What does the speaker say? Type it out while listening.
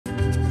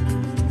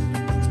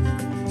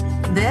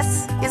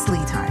This is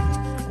Lead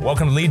Time.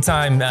 Welcome to Lead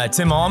Time.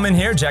 Tim Allman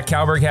here. Jack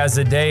Kalberg has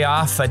a day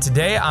off.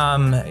 Today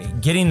I'm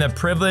getting the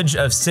privilege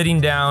of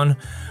sitting down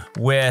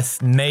with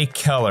Mae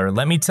Keller.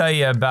 Let me tell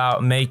you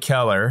about Mae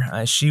Keller.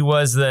 She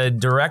was the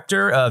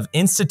Director of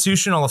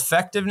Institutional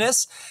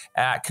Effectiveness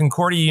at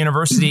Concordia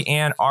University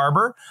Ann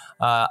Arbor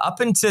up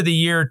into the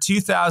year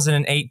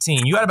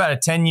 2018. You had about a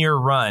 10-year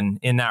run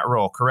in that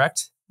role,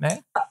 correct,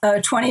 Mae?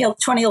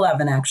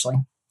 2011, actually.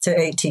 To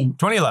 18.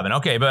 2011.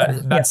 Okay, but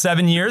about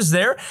 7 years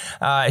there.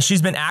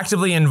 She's been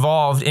actively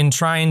involved in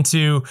trying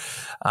to,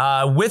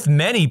 with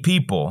many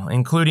people,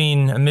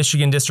 including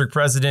Michigan District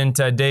President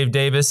Dave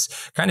Davis,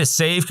 kind of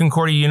save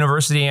Concordia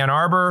University Ann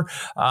Arbor,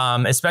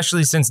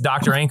 especially since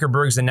Dr.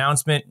 Ankerberg's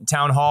announcement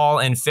town hall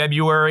in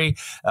February.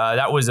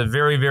 That was a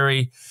very,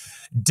 very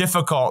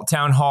difficult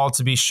town hall,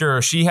 to be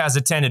sure. She has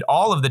attended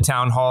all of the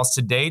town halls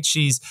to date.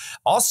 She's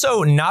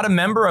also not a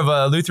member of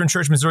a Lutheran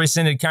Church Missouri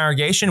Synod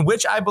congregation,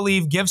 which I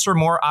believe gives her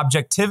more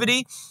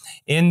objectivity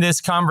in this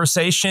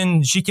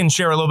conversation. She can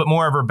share a little bit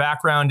more of her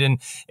background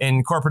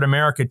in corporate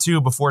America,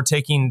 too, before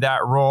taking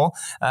that role.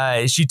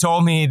 She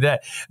told me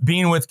that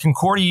being with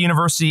Concordia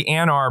University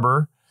Ann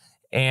Arbor,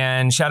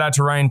 and shout out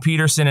to Ryan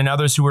Peterson and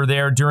others who were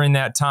there during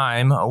that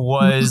time,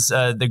 was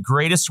the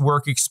greatest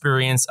work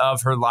experience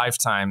of her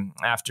lifetime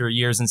after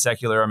years in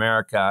secular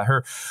America.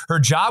 Her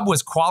job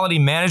was quality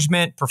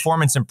management,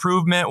 performance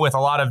improvement with a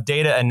lot of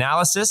data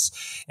analysis,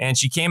 and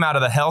she came out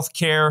of the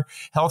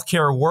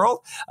healthcare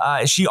world.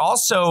 She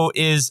also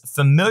is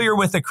familiar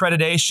with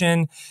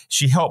accreditation.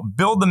 She helped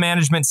build the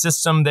management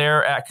system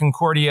there at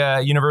Concordia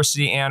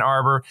University Ann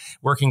Arbor,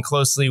 working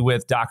closely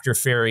with Dr.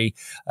 Ferry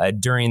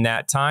during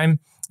that time.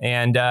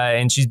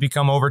 And she's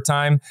become over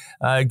time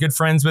good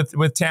friends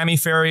with Tammy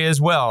Ferry as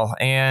well.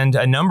 And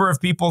a number of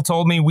people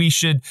told me we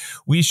should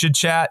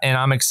chat, and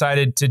I'm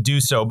excited to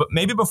do so. But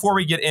maybe before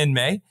we get in,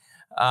 Mae,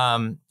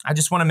 I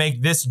just want to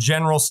make this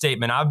general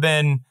statement. I've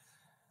been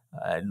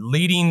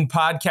leading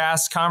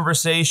podcast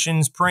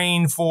conversations,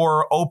 praying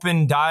for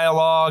open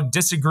dialogue,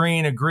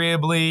 disagreeing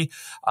agreeably.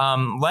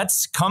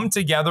 Let's come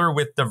together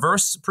with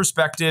diverse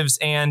perspectives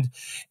and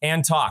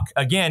talk.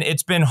 Again,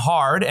 it's been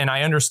hard, and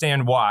I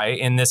understand why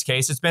in this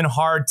case. It's been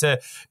hard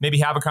to maybe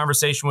have a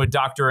conversation with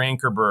Dr.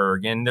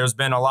 Ankerberg, and there's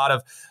been a lot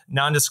of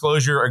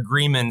non-disclosure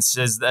agreements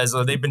as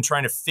they've been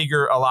trying to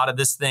figure a lot of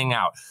this thing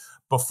out.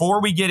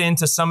 Before we get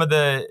into some of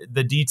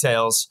the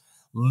details,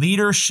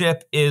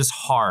 leadership is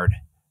hard.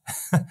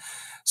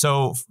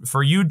 So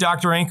for you,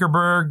 Dr.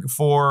 Ankerberg,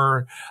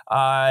 for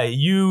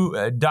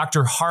you,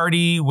 Dr.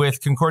 Hardy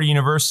with Concordia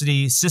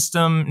University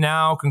System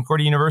now,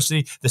 Concordia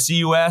University, the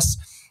CUS,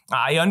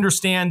 I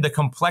understand the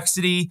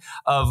complexity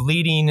of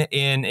leading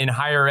in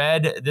higher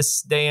ed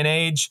this day and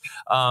age.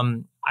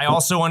 I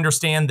also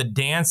understand the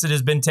dance that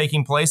has been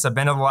taking place. I've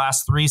been to the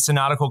last 3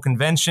 synodical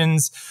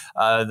conventions,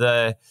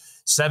 the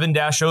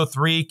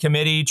 7-03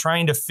 committee,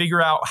 trying to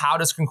figure out how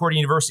does Concordia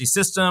University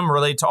System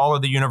relate to all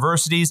of the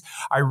universities.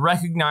 I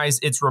recognize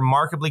it's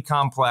remarkably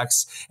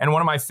complex. And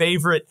one of my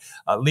favorite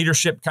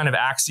leadership kind of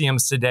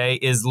axioms today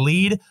is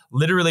lead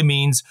literally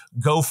means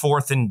go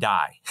forth and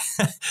die.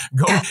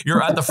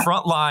 You're at the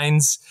front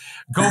lines,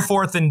 go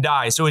forth and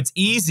die. So it's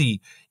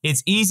easy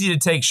to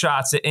take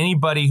shots at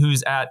anybody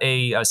who's at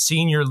a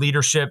senior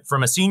leadership,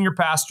 from a senior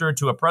pastor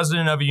to a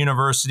president of a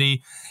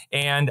university.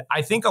 And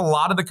I think a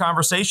lot of the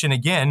conversation,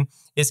 again,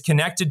 is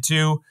connected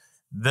to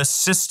the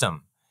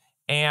system.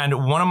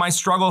 And one of my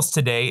struggles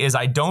today is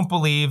I don't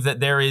believe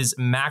that there is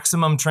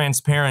maximum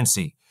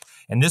transparency.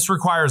 And this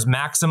requires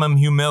maximum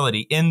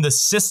humility in the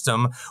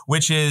system,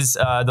 which is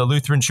the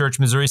Lutheran Church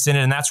Missouri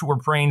Synod. And that's what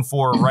we're praying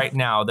for right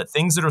now, that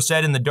things that are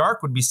said in the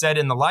dark would be said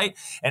in the light.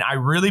 And I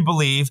really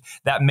believe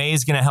that Mae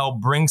is going to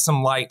help bring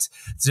some light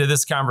to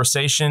this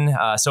conversation.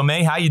 So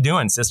Mae, how you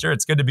doing, sister?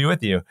 It's good to be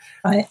with you.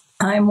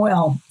 I'm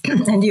well.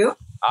 And you?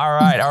 All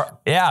right.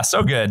 Yeah,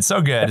 so good. So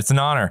good. It's an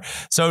honor.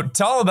 So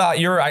tell about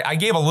I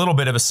gave a little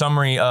bit of a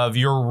summary of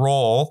your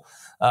role,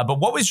 but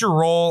what was your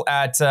role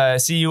at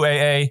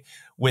CUAA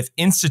with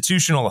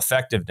institutional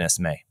effectiveness,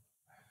 Mae?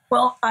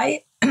 Well,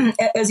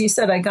 as you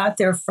said, I got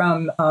there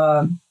from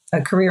a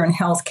career in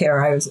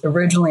healthcare. I was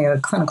originally a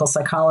clinical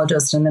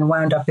psychologist and then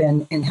wound up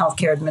in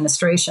healthcare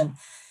administration.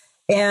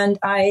 And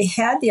I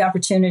had the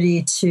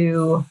opportunity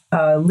to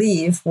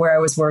leave where I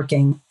was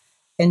working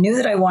and knew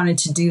that I wanted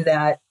to do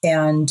that.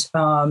 And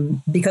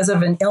because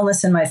of an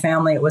illness in my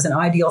family, it was an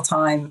ideal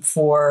time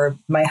for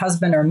my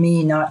husband or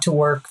me not to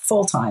work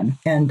full time.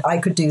 And I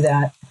could do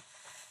that.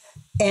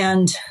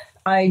 And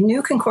I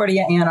knew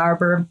Concordia Ann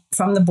Arbor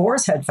from the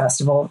Boar's Head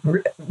Festival,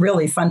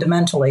 really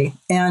fundamentally.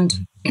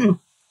 And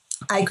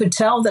I could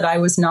tell that I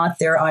was not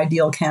their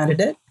ideal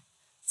candidate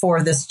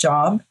for this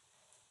job.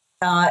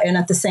 And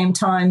at the same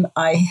time,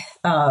 I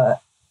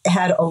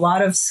had a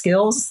lot of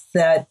skills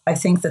that I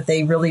think that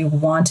they really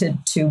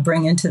wanted to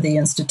bring into the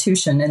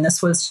institution. And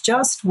this was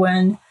just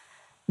when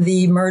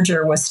the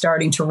merger was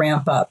starting to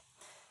ramp up.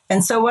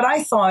 And so what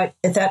I thought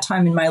at that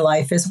time in my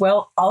life is,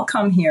 well, I'll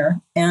come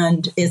here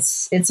and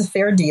it's a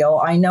fair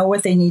deal. I know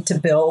what they need to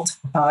build,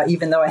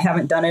 even though I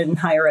haven't done it in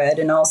higher ed,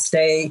 and I'll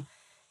stay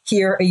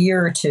here a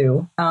year or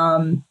two.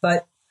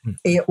 But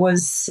it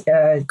was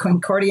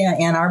Concordia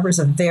Ann Arbor is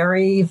a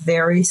very,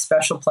 very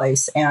special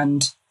place.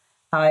 And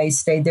I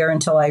stayed there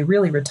until I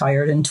really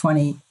retired in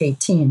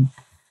 2018.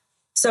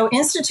 So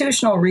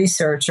institutional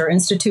research or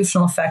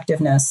institutional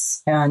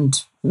effectiveness,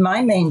 and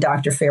my main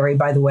Dr. Ferry,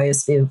 by the way,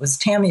 it was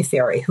Tammy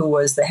Ferry, who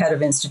was the head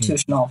of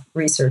institutional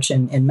research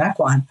in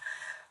Mequon,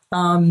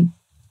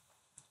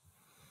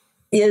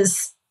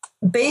 is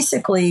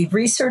basically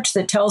research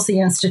that tells the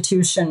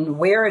institution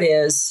where it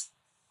is,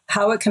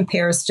 how it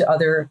compares to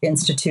other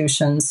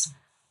institutions,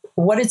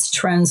 what its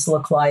trends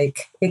look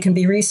like. It can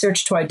be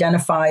research to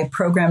identify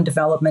program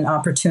development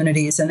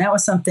opportunities. And that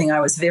was something I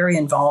was very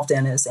involved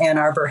in, as Ann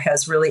Arbor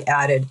has really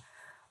added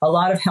a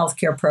lot of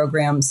healthcare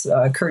programs.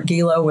 Kurt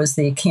Gilo was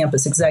the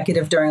campus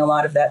executive during a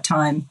lot of that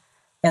time.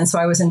 And so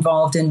I was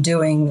involved in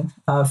doing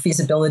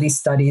feasibility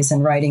studies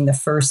and writing the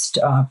first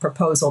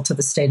proposal to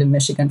the state of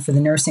Michigan for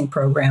the nursing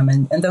program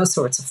and those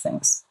sorts of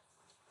things.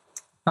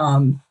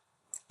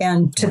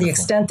 And to the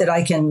extent that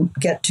I can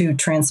get to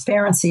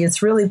transparency,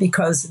 it's really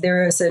because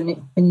there is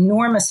an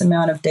enormous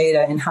amount of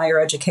data in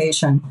higher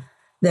education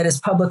that is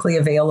publicly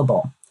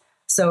available.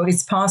 So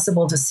it's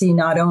possible to see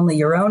not only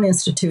your own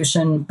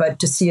institution, but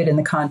to see it in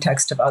the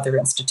context of other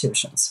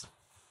institutions.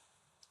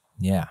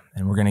 Yeah,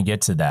 and we're going to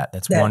get to that.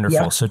 That's wonderful.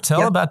 Yeah, so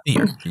tell about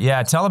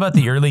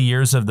the early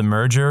years of the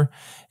merger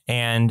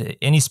and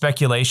any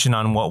speculation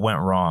on what went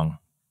wrong.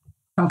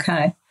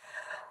 Okay.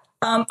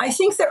 I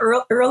think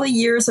the early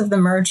years of the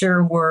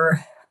merger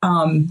were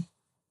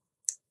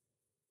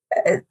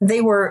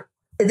they were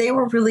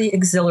really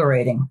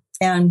exhilarating,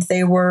 and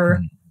they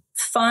were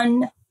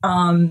fun.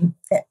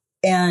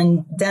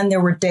 And then there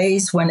were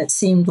days when it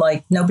seemed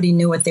like nobody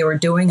knew what they were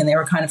doing, and they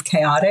were kind of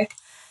chaotic.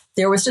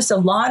 There was just a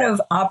lot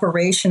of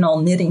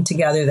operational knitting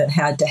together that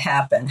had to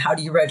happen. How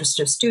do you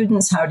register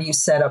students? How do you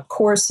set up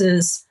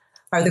courses?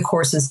 Are the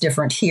courses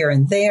different here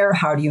and there?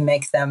 How do you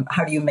make them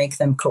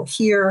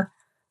cohere?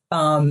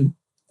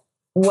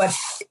 What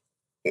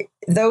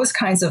those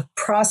kinds of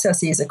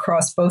processes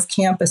across both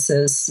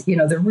campuses,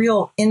 the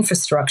real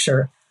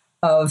infrastructure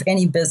of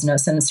any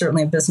business, and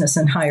certainly a business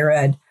in higher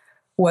ed,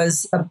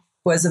 was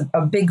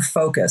a big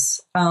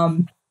focus.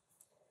 And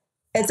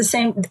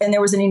there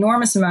was an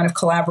enormous amount of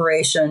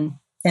collaboration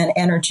and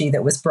energy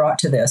that was brought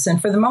to this.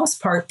 And for the most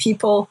part,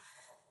 people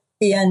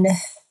in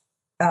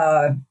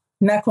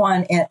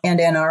Mequon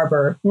and Ann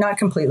Arbor, not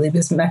completely,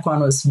 because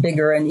Mequon was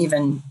bigger and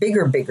even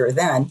bigger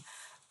then,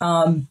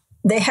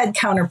 they had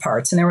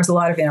counterparts, and there was a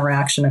lot of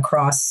interaction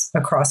across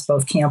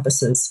both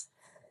campuses.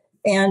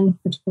 And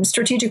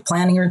strategic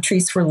planning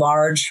retreats were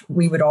large.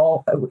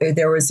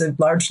 There was a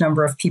large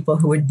number of people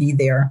who would be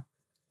there.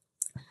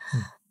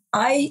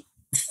 I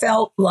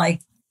felt like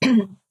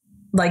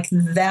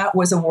that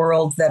was a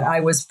world that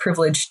I was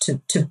privileged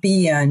to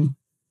be in,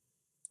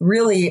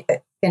 really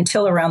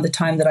until around the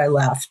time that I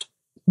left.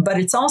 But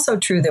it's also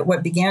true that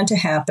what began to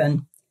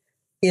happen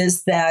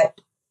is that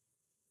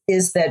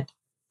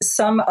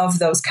some of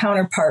those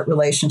counterpart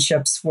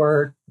relationships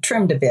were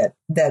trimmed a bit,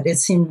 that it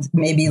seemed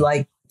maybe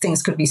like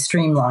things could be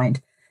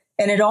streamlined.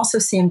 And it also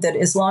seemed that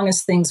as long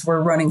as things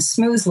were running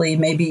smoothly,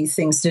 maybe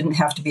things didn't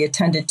have to be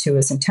attended to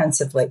as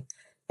intensively.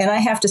 And I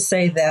have to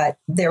say that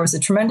there was a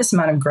tremendous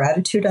amount of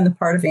gratitude on the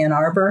part of Ann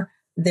Arbor.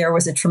 There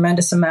was a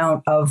tremendous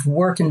amount of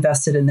work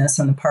invested in this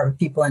on the part of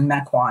people in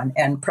Mequon.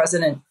 And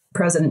President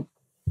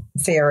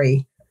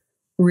Ferry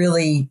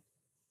really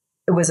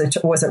was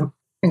an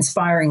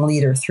inspiring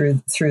leader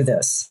through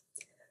this.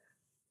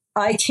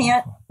 I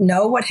can't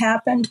know what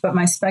happened, but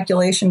my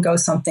speculation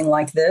goes something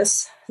like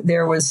this.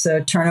 There was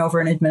a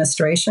turnover in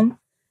administration.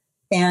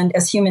 And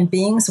as human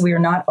beings, we are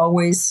not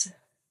always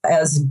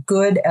as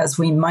good as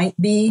we might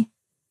be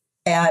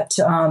at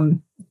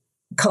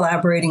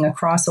collaborating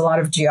across a lot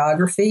of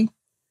geography,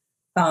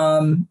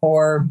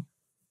 or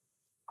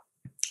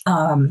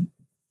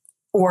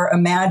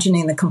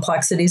imagining the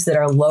complexities that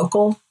are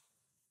local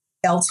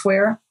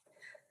elsewhere.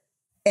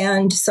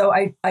 And so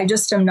I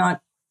just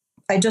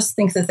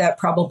think that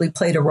probably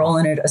played a role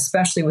in it,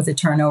 especially with the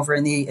turnover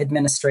in the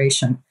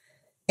administration.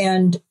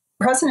 And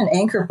President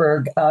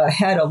Ankerberg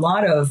had a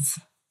lot of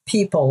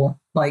people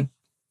like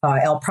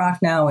Al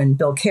Prochnow and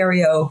Bill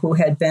Cario, who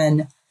had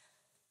been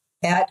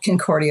at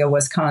Concordia,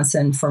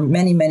 Wisconsin for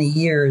many, many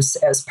years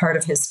as part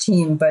of his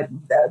team, but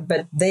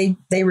they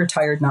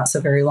retired not so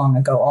very long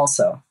ago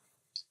also.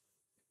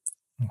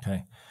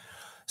 Okay.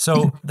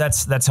 So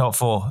that's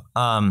helpful.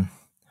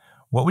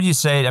 What would you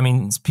say? I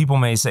mean, people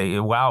may say,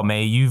 wow,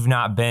 Mae, you've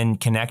not been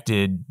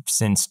connected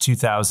since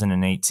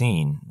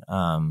 2018.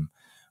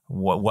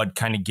 What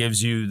kind of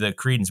gives you the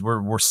credence?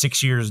 We're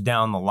 6 years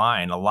down the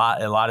line. A lot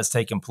has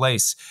taken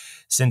place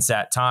since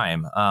that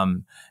time.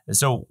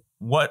 So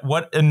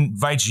what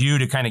invites you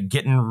to kind of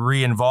get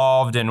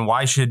re-involved, and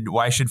why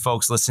should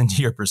folks listen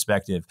to your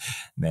perspective,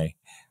 Mae?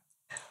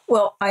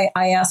 Well, I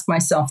ask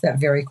myself that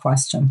very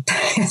question.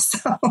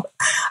 So,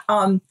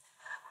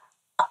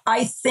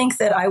 I think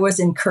that I was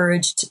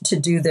encouraged to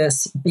do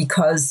this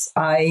because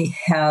I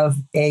have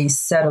a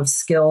set of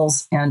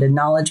skills and a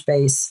knowledge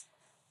base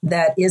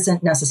that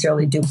isn't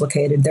necessarily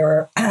duplicated.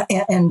 There are,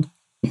 and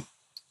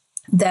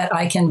that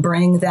I can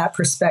bring that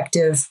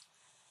perspective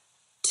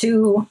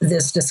to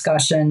this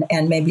discussion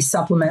and maybe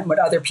supplement what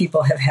other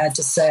people have had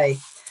to say.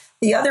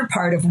 The other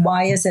part of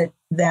why is it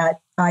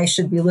that I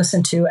should be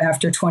listened to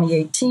after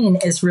 2018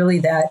 is really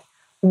that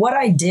what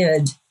I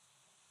did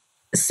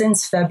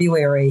since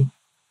February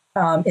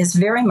is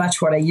very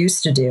much what I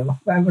used to do.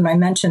 When I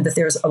mentioned that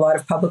there's a lot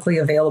of publicly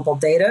available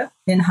data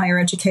in higher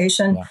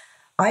education,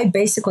 I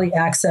basically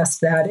accessed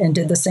that and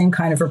did the same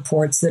kind of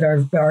reports that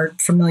are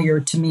familiar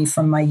to me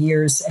from my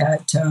years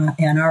at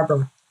Ann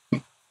Arbor.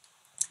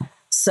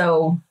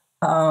 So,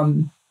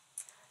 no,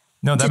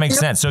 that makes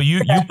sense. So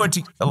you put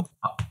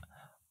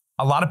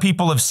a lot of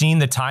people have seen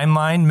the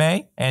timeline,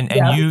 Mae, and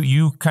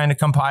you kind of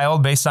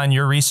compiled based on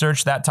your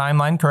research that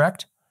timeline,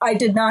 correct? I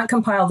did not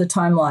compile the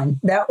timeline.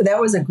 That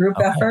was a group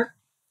effort.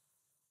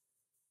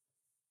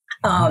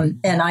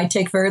 And I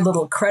take very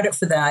little credit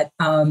for that.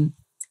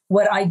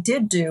 What I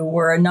did do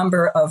were a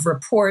number of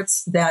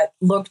reports that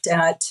looked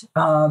at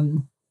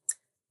Ann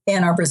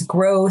Arbor's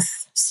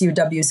growth,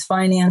 CUW's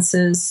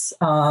finances,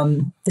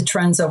 the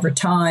trends over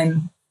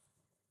time,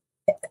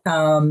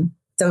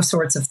 those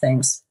sorts of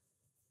things.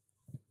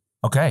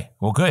 Okay,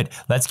 well, good.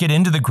 Let's get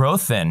into the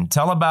growth then.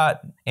 Tell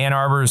about Ann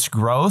Arbor's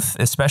growth,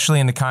 especially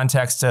in the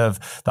context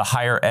of the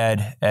higher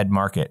ed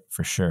market,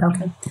 for sure.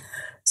 Okay.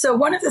 So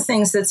one of the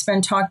things that's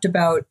been talked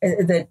about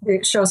that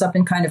it shows up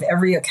in kind of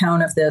every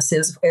account of this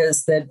is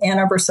that Ann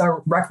Arbor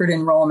saw record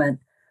enrollment.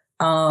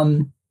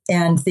 And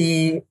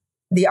the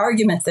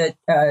argument that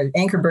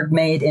Ankerberg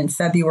made in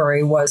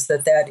February was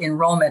that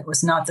enrollment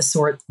was not the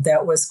sort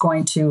that was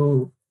going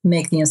to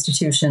make the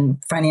institution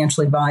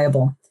financially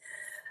viable.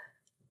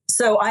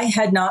 So I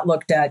had not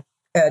looked at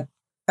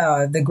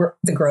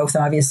the growth,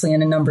 obviously,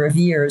 in a number of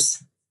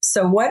years.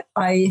 So what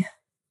I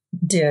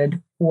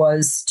did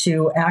was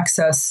to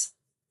access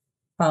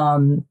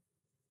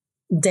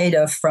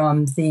data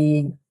from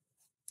the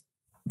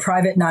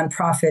private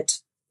nonprofit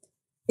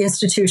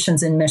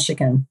institutions in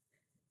Michigan.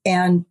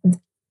 And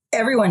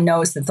everyone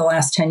knows that the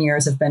last 10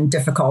 years have been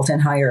difficult in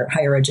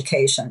higher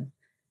education.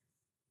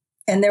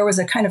 And there was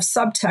a kind of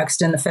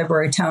subtext in the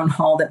February town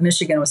hall that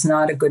Michigan was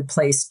not a good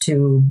place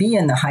to be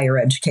in the higher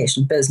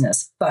education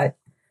business. But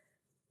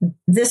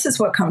this is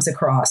what comes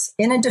across.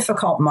 In a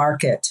difficult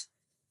market,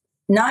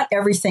 not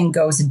everything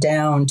goes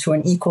down to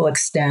an equal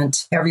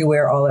extent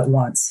everywhere all at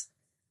once.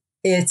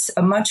 It's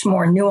a much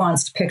more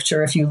nuanced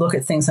picture if you look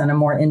at things on a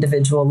more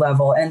individual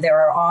level. And there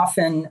are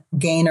often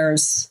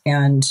gainers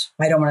and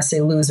I don't want to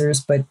say losers,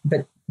 but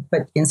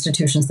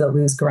institutions that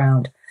lose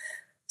ground.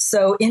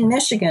 So in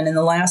Michigan, in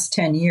the last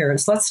 10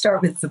 years, let's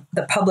start with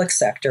the public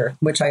sector,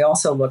 which I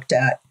also looked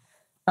at.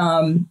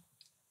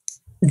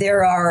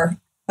 There are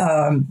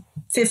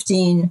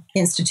 15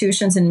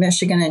 institutions in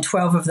Michigan, and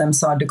 12 of them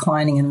saw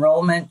declining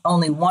enrollment.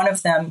 Only one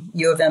of them,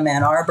 U of M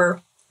Ann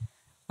Arbor,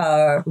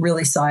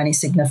 really saw any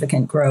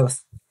significant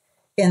growth.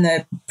 In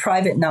the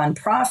private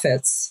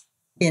nonprofits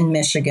in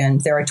Michigan,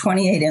 there are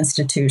 28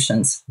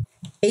 institutions.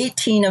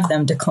 18 of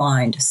them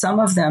declined,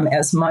 some of them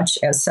as much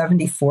as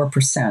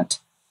 74%.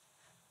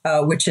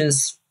 Which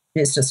is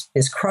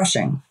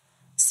crushing.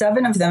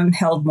 7 of them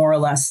held more or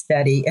less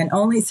steady, and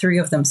only 3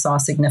 of them saw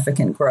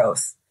significant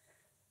growth.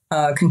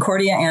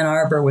 Concordia Ann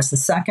Arbor was the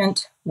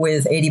second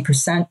with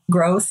 80%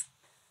 growth.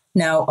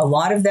 Now, a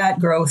lot of that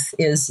growth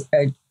is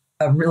a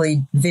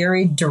really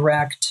very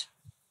direct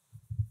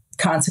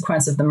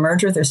consequence of the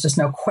merger. There's just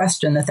no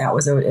question that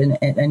was an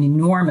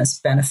enormous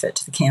benefit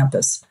to the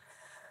campus.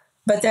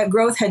 But that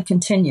growth had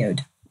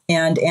continued.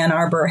 And Ann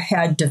Arbor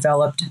had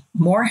developed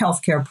more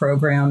healthcare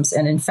programs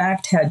and, in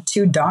fact, had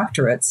 2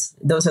 doctorates.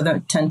 Those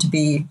tend to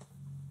be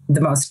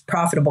the most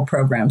profitable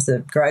programs, the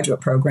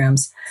graduate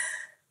programs,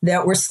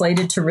 that were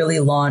slated to really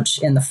launch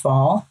in the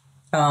fall.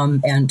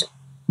 And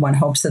one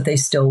hopes that they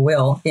still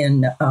will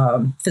in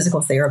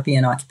physical therapy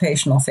and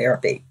occupational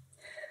therapy.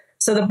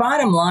 So the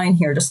bottom line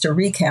here, just to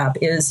recap,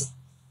 is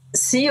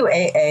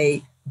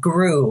CUAA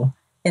grew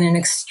in an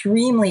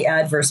extremely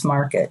adverse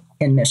market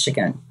in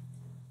Michigan.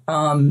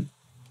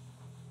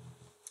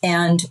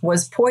 And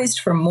was poised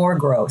for more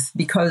growth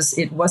because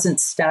it wasn't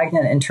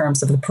stagnant in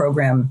terms of the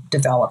program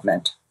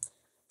development.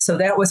 So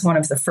that was one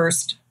of the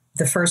first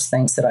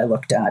things that I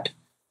looked at.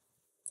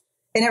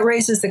 And it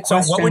raises the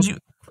question. So what would you?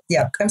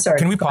 Yeah, I'm sorry.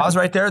 Can we pause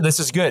right there? This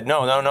is good.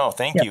 No.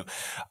 Thank you.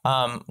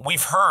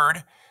 We've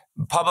heard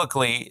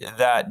publicly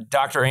that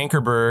Dr.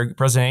 Ankerberg,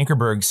 President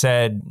Ankerberg,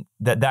 said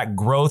that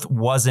growth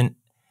wasn't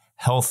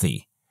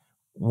healthy.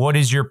 What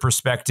is your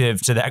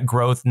perspective to that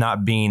growth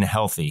not being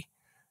healthy?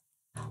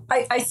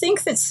 I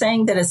think that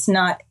saying that it's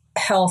not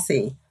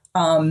healthy,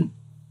 that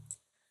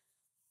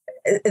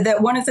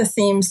one of the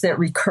themes that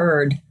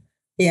recurred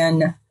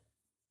in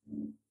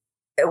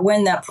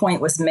when that point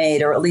was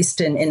made, or at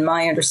least in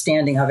my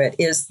understanding of it,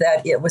 is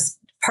that it was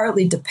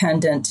partly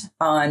dependent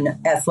on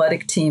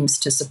athletic teams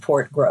to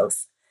support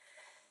growth.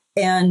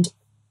 And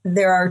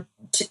there are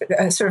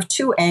sort of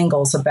 2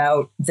 angles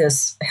about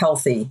this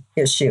healthy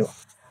issue.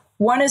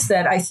 One is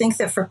that I think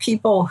that for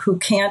people who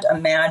can't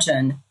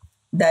imagine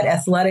that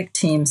athletic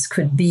teams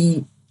could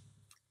be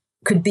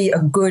a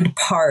good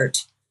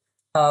part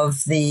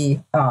of the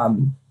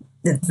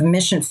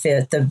mission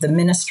fit, the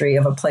ministry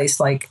of a place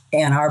like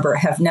Ann Arbor,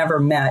 have never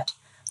met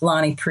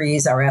Lonnie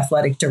Prees, our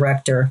athletic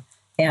director,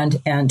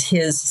 and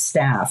his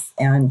staff.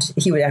 And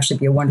he would actually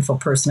be a wonderful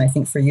person, I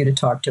think, for you to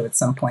talk to at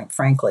some point,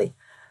 frankly.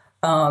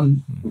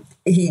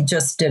 He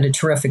just did a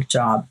terrific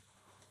job.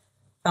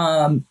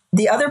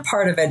 The other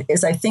part of it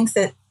is I think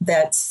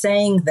that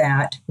saying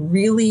that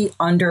really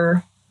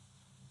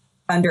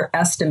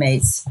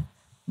underestimates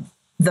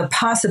the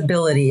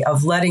possibility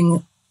of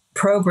letting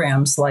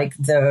programs like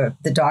the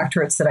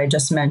doctorates that I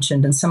just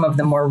mentioned and some of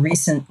the more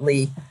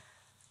recently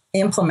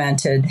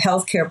implemented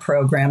healthcare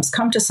programs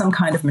come to some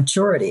kind of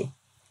maturity.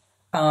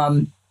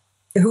 I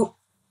don't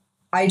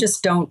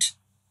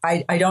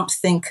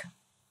think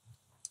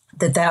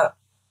that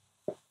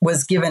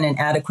was given an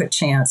adequate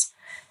chance.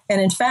 And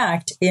in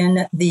fact,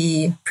 in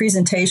the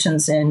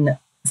presentations in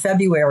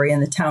February in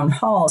the town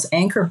halls,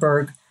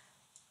 Ankerberg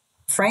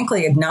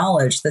frankly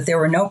acknowledged that there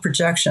were no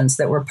projections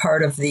that were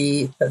part of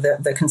the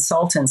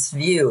consultant's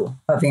view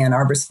of Ann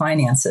Arbor's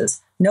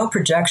finances. No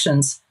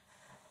projections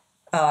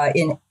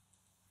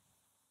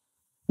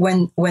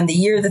when the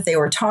year that they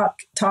were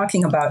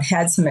talking about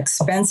had some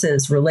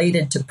expenses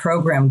related to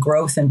program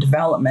growth and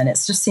development. It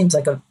just seems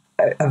like a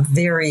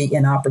very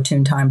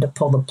inopportune time to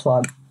pull the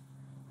plug.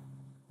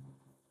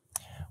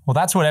 Well,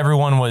 that's what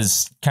everyone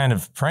was kind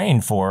of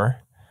praying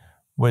for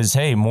was,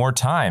 hey, more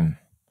time.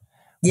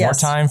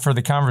 Yes. More time for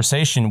the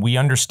conversation. We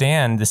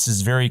understand this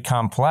is very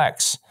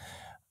complex.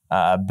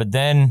 But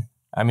then,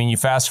 I mean, you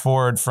fast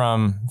forward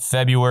from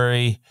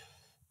February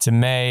to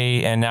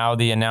May, and now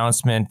the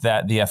announcement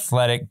that the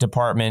athletic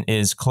department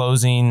is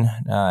closing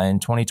in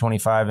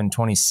 2025 and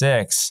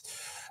 26.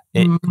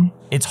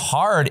 It's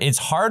hard. It's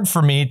hard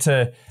for me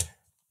to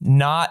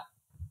not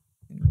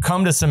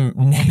come to some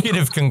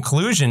negative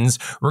conclusions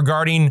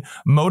regarding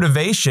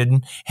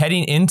motivation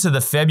heading into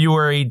the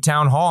February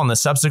town hall and the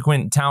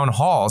subsequent town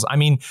halls. I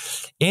mean,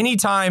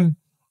 anytime.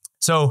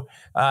 So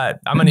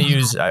I'm in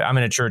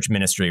a church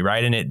ministry,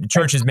 right? And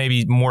church is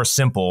maybe more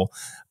simple.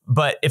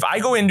 But if I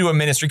go into a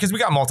ministry, because we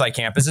got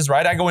multi-campuses,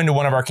 right? I go into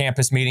one of our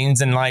campus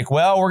meetings and we're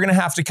going to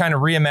have to kind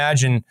of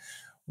reimagine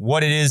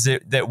what it is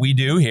that we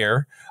do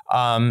here.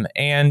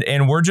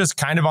 And we're just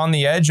kind of on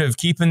the edge of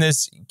keeping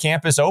this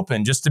campus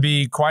open, just to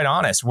be quite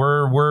honest.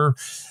 We're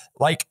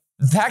like,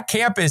 that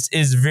campus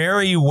is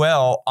very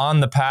well on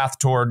the path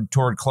toward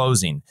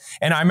closing.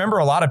 And I remember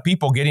a lot of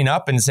people getting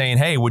up and saying,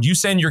 hey, would you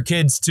send your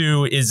kids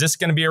to, is this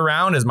going to be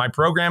around? Is my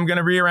program going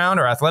to be around?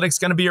 Or athletics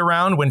going to be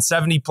around when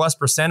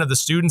 70+% of the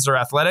students are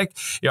athletic,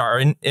 are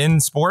in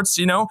sports?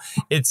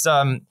 It's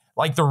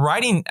like the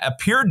writing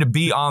appeared to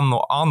be on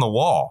the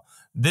wall.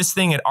 This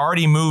thing had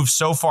already moved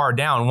so far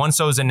down once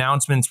those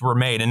announcements were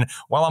made. And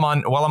while I'm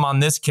on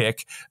this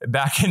kick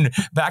back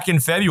in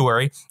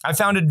February, I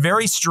found it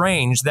very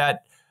strange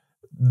that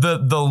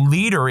the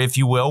leader, if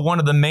you will, one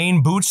of the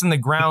main boots in the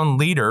ground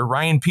leader,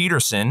 Ryan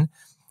Peterson,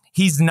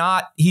 he's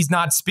not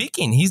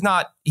speaking. He's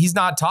not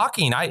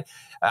talking. I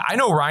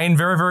know Ryan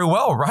very, very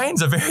well.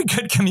 Ryan's a very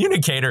good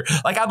communicator.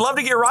 I'd love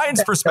to get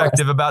Ryan's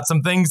perspective about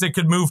some things that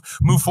could move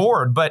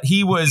forward, but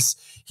he was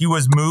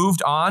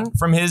moved on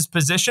from his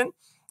position.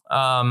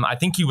 I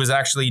think he was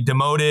actually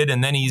demoted,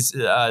 and then he's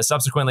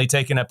subsequently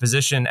taken a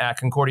position at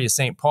Concordia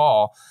St.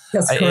 Paul.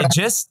 That's correct.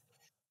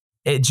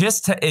 It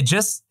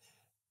just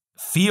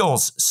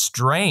feels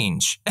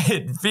strange.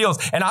 It feels,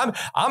 and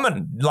I'm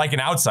an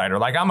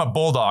outsider. I'm a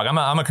bulldog.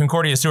 I'm a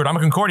Concordia steward. I'm a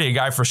Concordia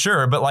guy for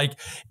sure. But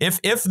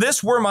if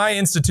this were my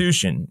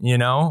institution,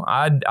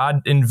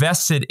 I'd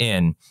invest it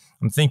in.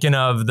 I'm thinking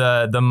of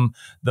the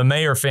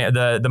Meyer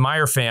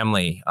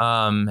family,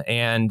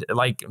 and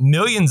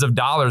millions of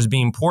dollars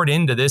being poured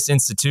into this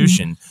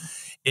institution.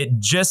 It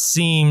just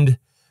seemed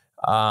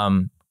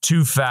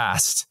too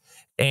fast,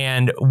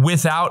 and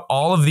without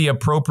all of the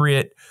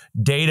appropriate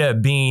data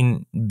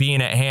being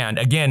at hand.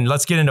 Again,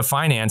 let's get into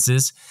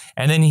finances.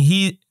 And then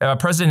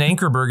President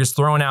Ankerberg is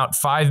throwing out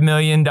 $5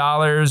 million,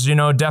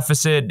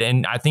 deficit.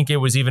 And I think it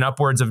was even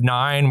upwards of $9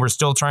 million. We're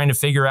still trying to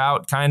figure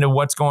out kind of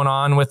what's going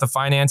on with the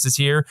finances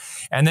here.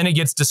 And then it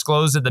gets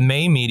disclosed at the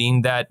May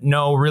meeting that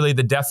no, really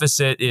the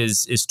deficit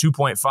is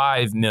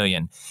 $2.5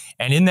 million.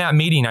 And in that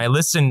meeting, I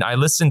listened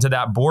to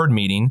that board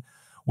meeting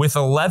with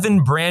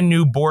 11 brand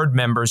new board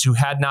members who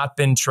had not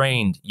been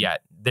trained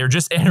yet. They're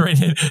just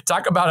entering it.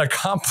 Talk about a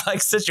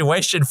complex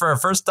situation for a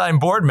first-time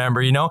board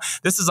member.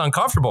 This is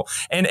uncomfortable.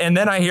 And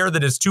then I hear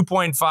that it's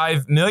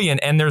 $2.5 million,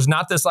 and there's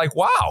not this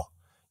wow.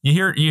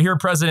 You hear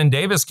President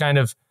Davis kind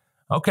of,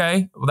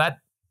 okay, well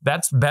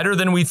that's better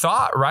than we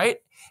thought, right?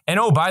 And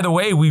oh, by the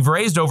way, we've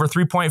raised over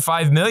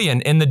 $3.5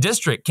 million in the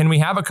district. Can we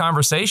have a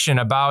conversation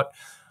about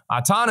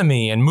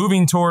autonomy and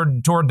moving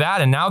toward that?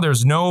 And now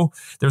there's no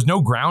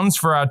grounds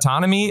for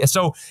autonomy.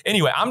 So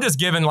anyway, I'm just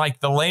giving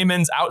the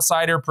layman's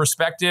outsider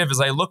perspective as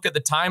I look at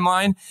the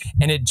timeline,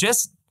 and it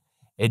just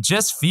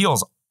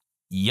feels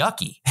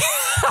yucky.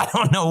 I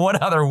don't know what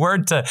other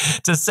word to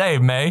say,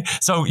 Mae.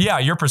 So yeah,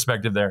 your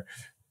perspective there.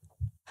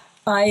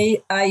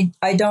 I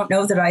don't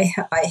know that I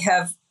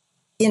have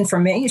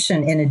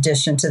information in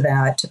addition to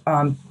that,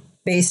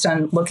 based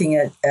on looking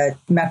at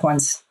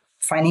Mequon's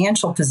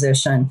financial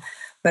position,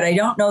 but I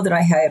don't know that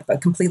I have a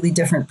completely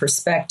different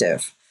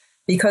perspective,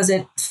 because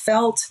it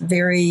felt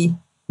very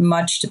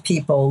much to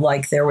people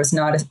like there was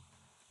not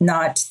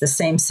the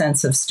same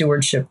sense of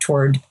stewardship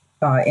toward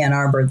Ann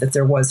Arbor that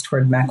there was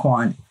toward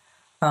Mequon.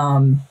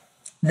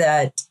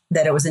 That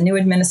it was a new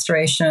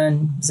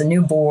administration, it was a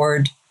new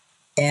board,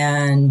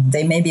 and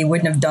they maybe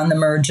wouldn't have done the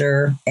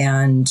merger,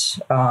 and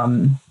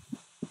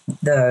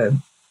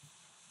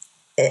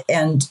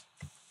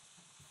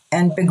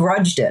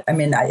begrudged it. I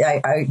mean,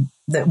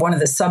 that one of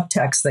the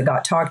subtexts that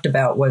got talked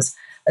about was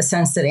a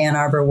sense that Ann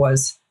Arbor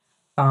was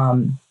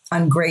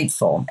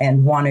ungrateful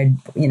and wanted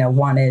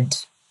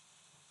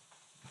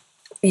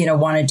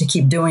to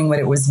keep doing what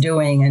it was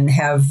doing and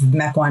have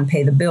Mequon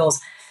pay the bills.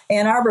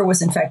 Ann Arbor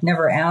was, in fact,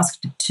 never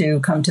asked to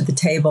come to the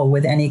table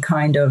with any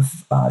kind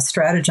of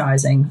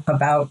strategizing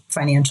about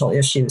financial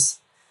issues.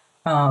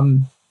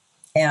 And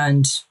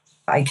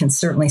I can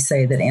certainly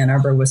say that Ann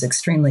Arbor was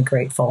extremely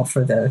grateful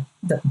for the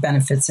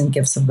benefits and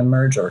gifts of the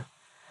merger.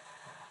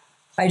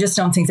 I just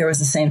don't think there was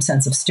the same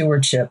sense of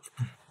stewardship.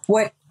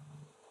 What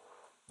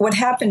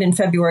happened in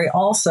February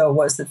also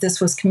was that this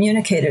was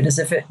communicated as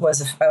if it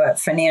was a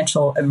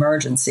financial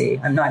emergency.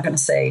 I'm not going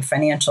to say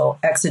financial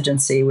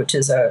exigency, which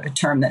is a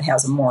term that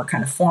has a more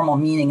kind of formal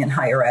meaning in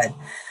higher ed.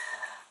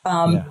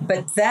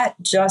 But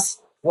that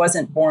just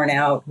wasn't borne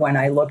out when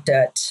I looked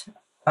at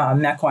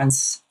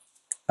Mequon's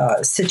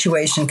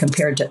situation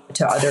compared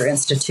to other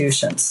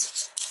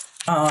institutions.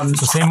 So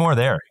say more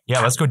there.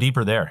 Yeah, let's go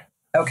deeper there.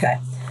 Okay.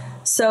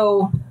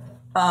 So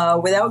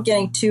without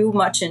getting too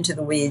much into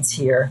the weeds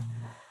here,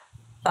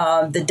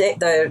 the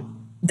data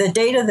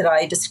that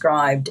I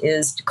described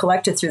is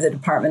collected through the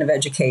Department of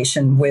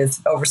Education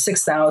with over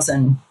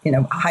 6,000,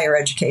 higher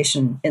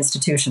education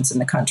institutions in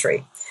the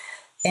country.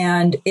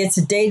 And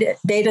it's data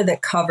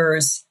that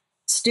covers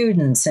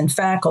students and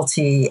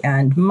faculty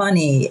and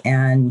money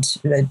and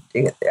the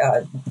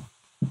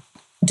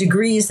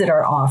degrees that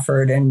are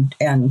offered, and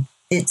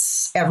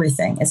it's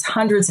everything. It's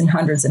hundreds and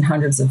hundreds and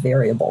hundreds of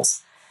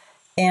variables.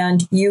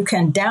 And you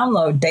can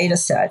download data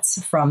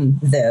sets from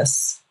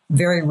this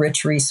very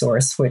rich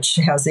resource, which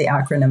has the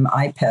acronym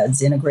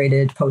IPEDS,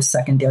 Integrated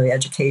Post-Secondary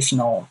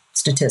Educational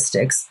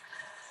Statistics.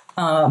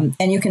 And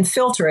you can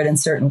filter it in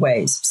certain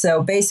ways.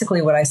 So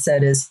basically what I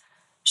said is,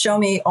 show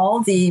me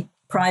all the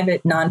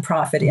private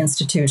nonprofit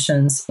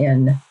institutions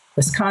in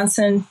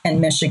Wisconsin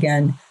and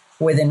Michigan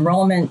with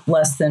enrollment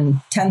less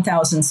than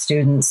 10,000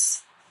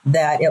 students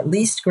that at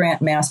least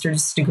grant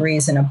master's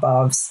degrees and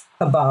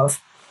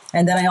above.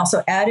 And then I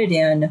also added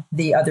in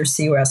the other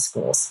CUS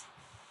schools,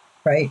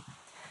 right?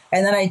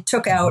 And then I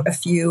took out a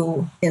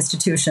few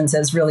institutions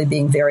as really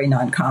being very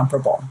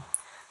non-comparable.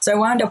 So I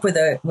wound up with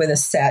a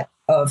set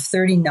of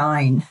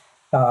 39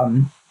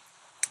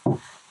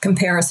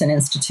 comparison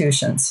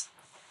institutions.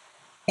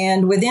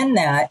 And within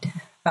that,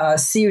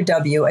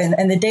 CUW,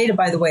 and the data,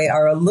 by the way,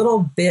 are a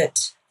little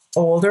bit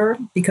older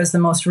because the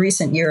most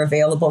recent year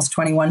available is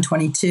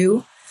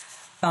 21-22.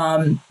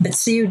 But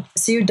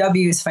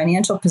CUW's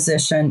financial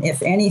position,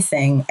 if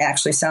anything,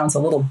 actually sounds a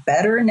little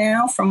better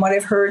now from what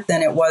I've heard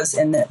than it was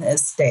in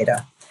this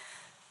data.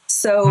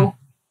 So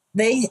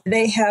they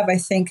have, I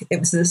think it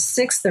was the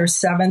 6th or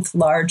 7th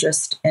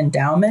largest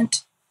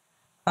endowment.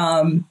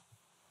 At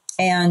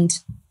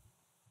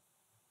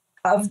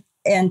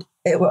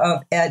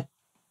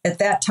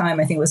that time,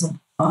 I think it was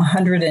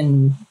 100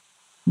 and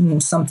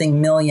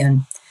something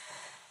million.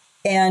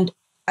 And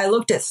I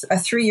looked at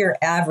 3-year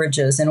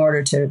averages in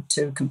order to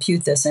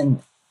compute this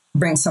and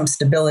bring some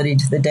stability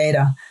to the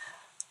data.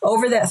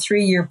 Over that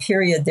 3-year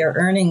period, their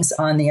earnings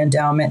on the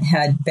endowment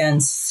had been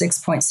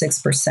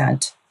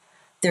 6.6%.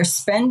 Their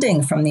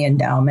spending from the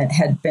endowment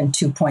had been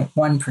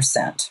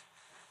 2.1%.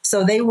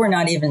 So they were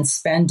not even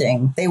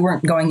spending. They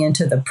weren't going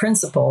into the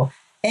principal.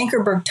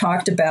 Ankerberg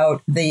talked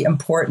about the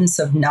importance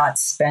of not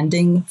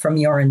spending from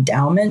your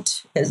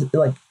endowment, as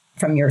like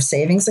from your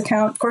savings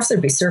account. Of course,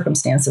 there'd be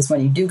circumstances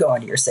when you do go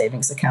into your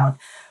savings account,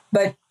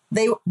 but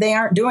they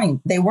weren't doing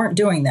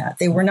that.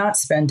 They were not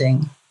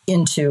spending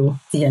into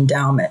the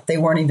endowment. They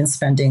weren't even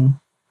spending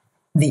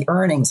the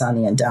earnings on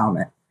the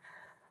endowment.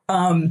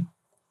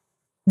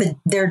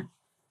 Their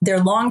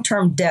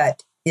long-term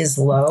debt is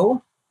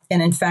low.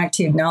 And in fact,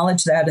 he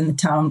acknowledged that in the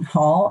town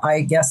hall.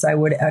 I guess I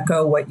would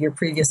echo what your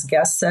previous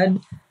guest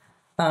said.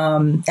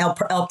 Al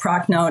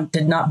Prochnow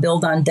did not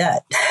build on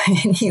debt.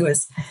 And he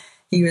was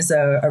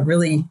a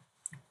really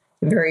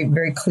very,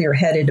 very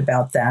clear-headed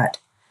about that.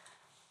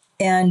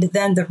 And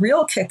then the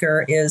real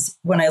kicker is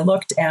when I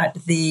looked at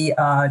the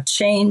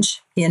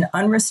change in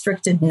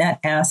unrestricted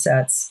net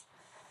assets,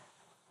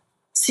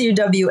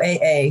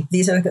 CUWAA,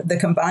 these are the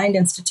combined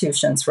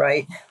institutions,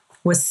 right,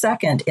 was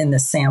second in the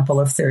sample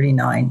of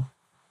 39.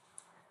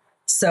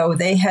 So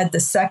they had the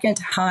second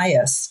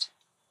highest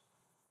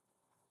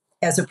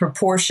as a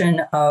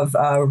proportion of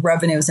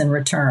revenues and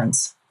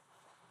returns.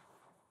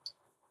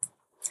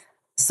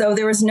 So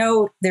there's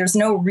no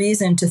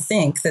reason to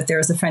think that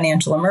there's a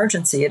financial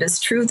emergency. It is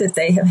true that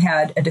they have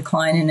had a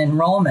decline in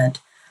enrollment,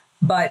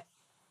 but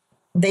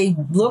they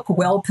look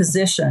well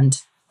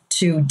positioned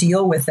to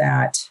deal with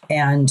that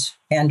and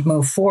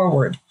move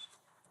forward.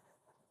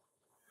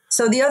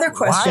 So the other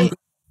question,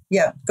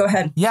 yeah, go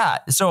ahead. Yeah.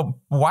 So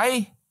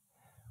why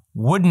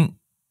wouldn't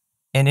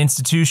an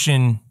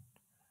institution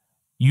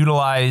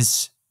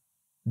utilize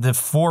the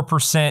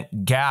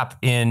 4% gap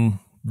in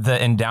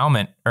the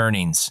endowment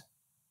earnings,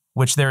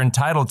 which they're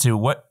entitled to?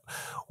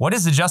 What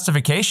is the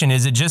justification?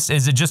 Is it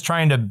just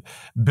trying to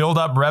build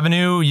up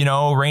revenue,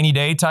 rainy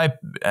day type?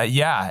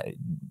 Yeah.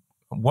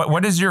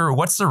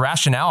 What's the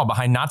rationale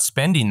behind not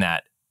spending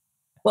that?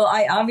 Well,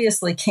 I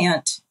obviously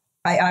can't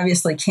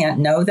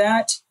know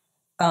that.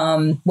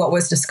 What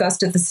was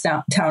discussed at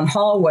the town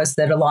hall was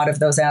that a lot of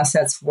those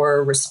assets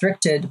were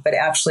restricted, but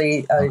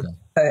actually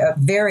a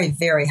very,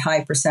 very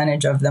high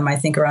percentage of them, I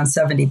think around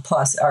 70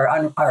 plus, are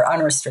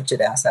unrestricted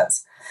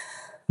assets.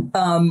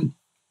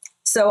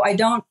 So I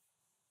don't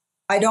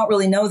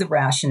really know the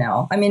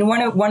rationale. I mean,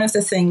 one of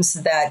the things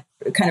that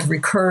kind of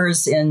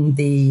recurs in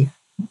the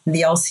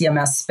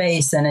LCMS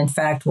space, and in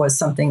fact was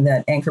something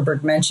that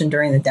Ankerberg mentioned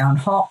during the down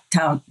hall.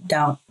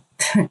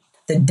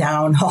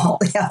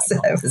 Yes,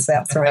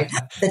 that's right.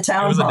 The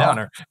town hall. It was a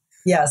downer.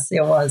 Yes,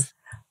 it was.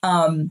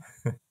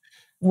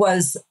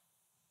 Was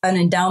an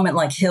endowment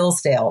like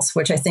Hillsdale's,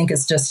 which I think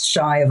is just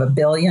shy of $1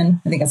 billion.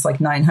 I think it's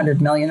like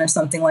 900 million or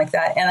something like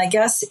that. And I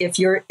guess if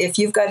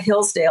you've got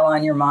Hillsdale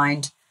on your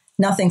mind,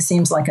 nothing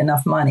seems like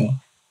enough money.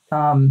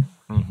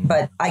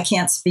 But I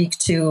can't speak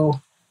to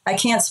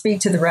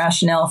the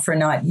rationale for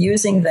not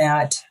using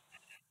that.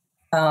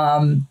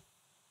 I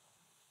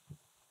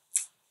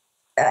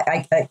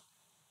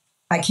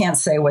can't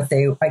say what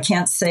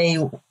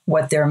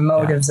their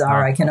motives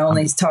are. I can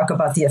only talk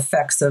about the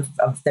effects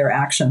of their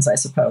actions, I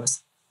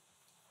suppose.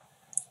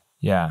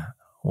 Yeah.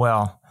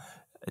 Well,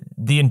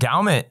 the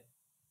endowment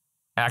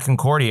at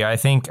Concordia, I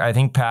think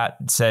Pat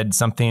said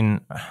something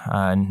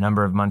a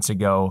number of months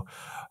ago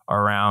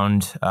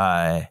around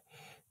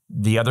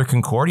the other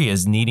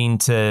Concordias needing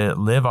to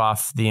live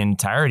off the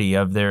entirety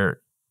of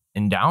their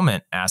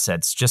endowment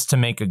assets just to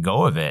make a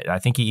go of it. I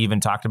think he even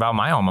talked about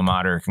my alma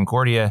mater,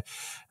 Concordia,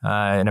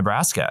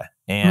 Nebraska.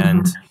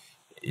 And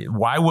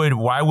why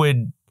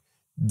would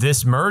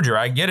this merger?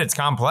 I get it's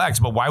complex,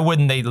 but why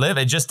wouldn't they live?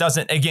 It just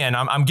doesn't. Again,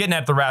 I'm getting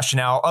at the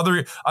rationale.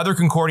 Other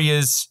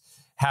Concordias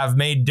have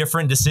made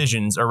different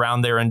decisions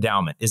around their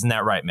endowment. Isn't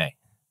that right, Mae?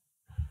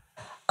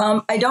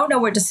 I don't know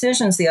what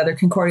decisions the other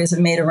Concordias have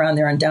made around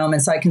their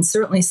endowments. I can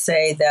certainly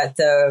say that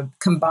the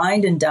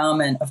combined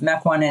endowment of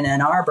Mequon and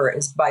Ann Arbor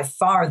is by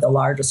far the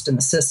largest in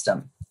the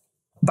system,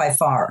 by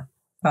far.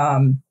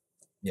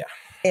 Yeah.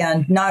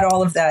 And not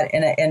all of that,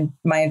 and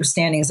my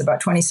understanding is about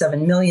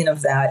 27 million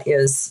of that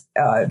is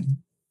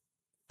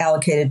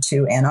allocated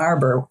to Ann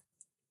Arbor,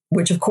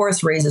 which of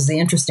course raises the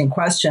interesting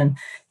question: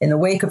 in the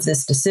wake of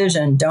this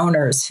decision,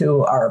 donors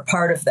who are a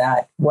part of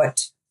that,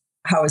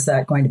 how is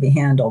that going to be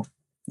handled?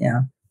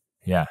 Yeah.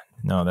 Yeah.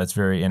 No, that's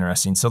very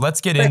interesting. So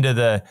let's get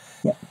into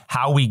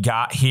how we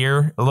got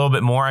here a little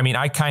bit more. I mean,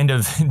 I kind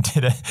of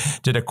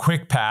did a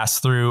quick pass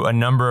through a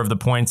number of the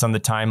points on the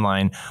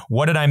timeline.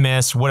 What did I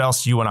miss? What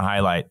else do you want to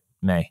highlight,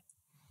 Mae?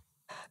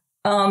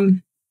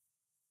 I'm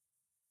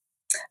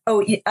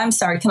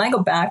sorry. Can I go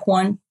back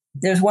one?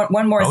 There's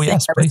one more thing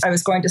yes, I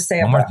was going to say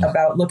about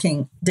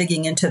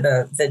digging into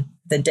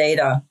the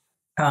data,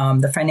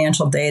 the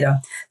financial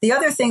data. The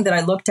other thing that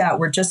I looked at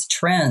were just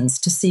trends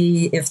to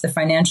see if the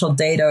financial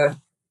data,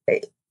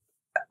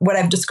 what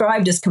I've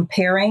described is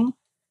comparing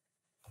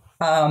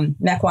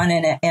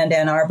Mequon and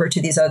Ann Arbor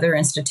to these other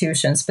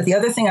institutions. But the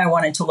other thing I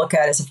wanted to look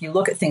at is if you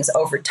look at things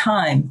over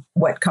time,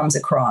 what comes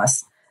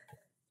across.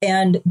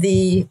 And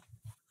the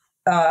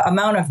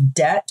amount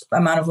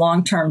of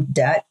long-term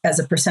debt as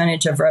a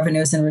percentage of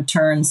revenues and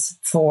returns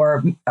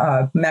for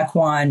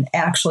Mequon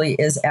actually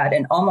is at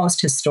an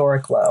almost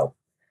historic low.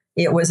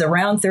 It was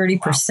around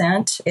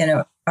 30%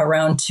 in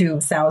around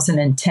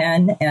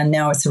 2010, and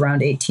now it's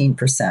around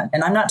 18%.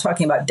 And I'm not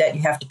talking about debt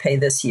you have to pay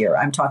this year.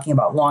 I'm talking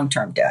about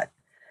long-term debt.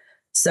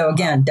 So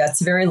again,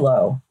 debt's very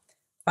low.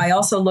 I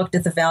also looked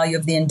at the value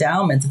of the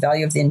endowment. The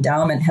value of the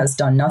endowment has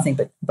done nothing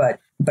but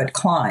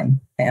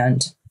climb,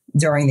 and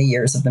during the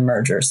years of the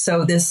merger.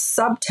 So this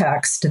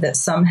subtext that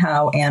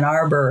somehow Ann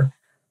Arbor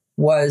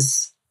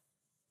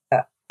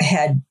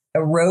had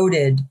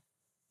eroded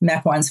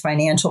Mequon's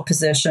financial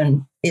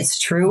position. It's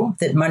true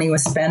that money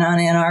was spent on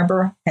Ann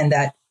Arbor, and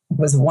that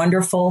was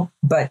wonderful,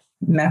 but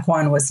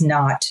Mequon was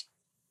not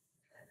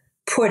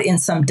put in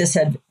some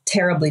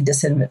terribly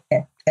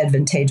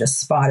disadvantageous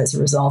spot as a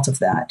result of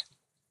that.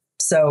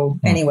 So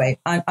anyway,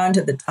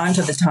 onto the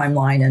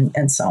timeline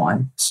and so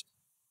on.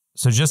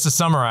 So just to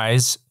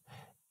summarize,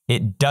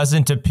 it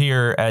doesn't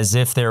appear as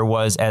if there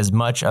was as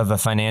much of a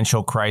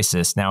financial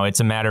crisis. Now, it's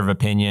a matter of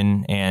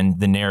opinion and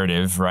the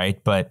narrative,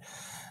 right? But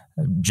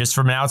just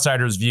from an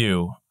outsider's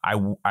view,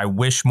 I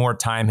wish more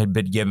time had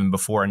been given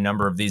before a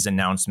number of these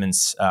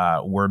announcements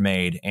were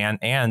made,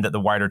 and that the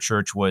wider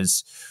church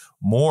was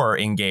more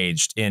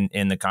engaged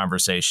in the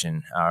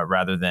conversation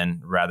rather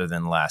than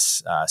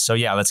less. So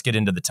yeah, let's get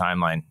into the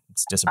timeline.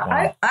 It's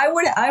disappointing. I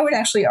would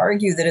actually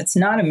argue that it's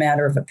not a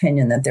matter of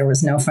opinion that there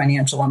was no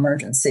financial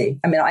emergency.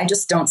 I mean, I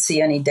just don't see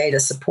any data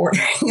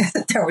supporting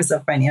that there was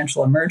a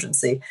financial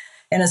emergency.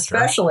 And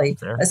especially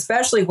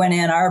when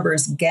Ann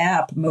Arbor's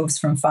gap moves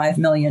from 5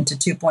 million to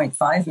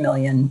 2.5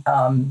 million,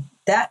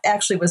 that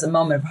actually was a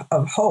moment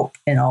of hope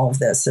in all of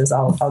this, as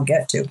I'll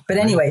get to. But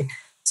anyway,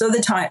 so the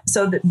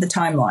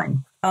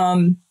timeline.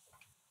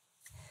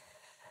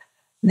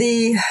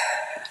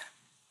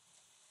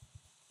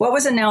 What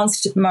was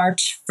announced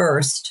March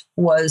 1st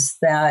was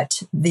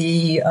that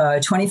the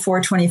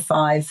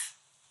 24-25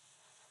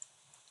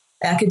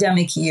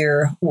 academic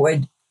year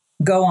would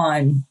go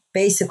on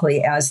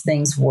basically as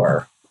things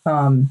were.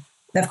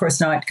 Of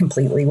course, not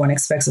completely. One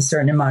expects a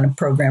certain amount of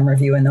program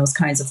review and those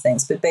kinds of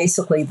things, but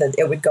basically that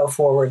it would go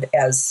forward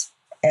as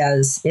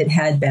it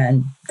had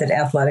been, that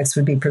athletics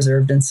would be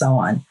preserved and so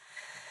on.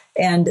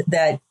 And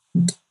that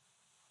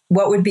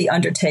what would be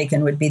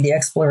undertaken would be the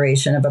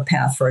exploration of a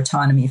path for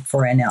autonomy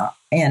for Ann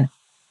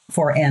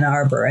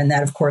Arbor. And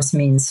that, of course,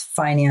 means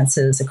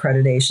finances,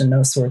 accreditation,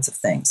 those sorts of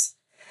things.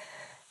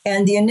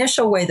 And the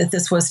initial way that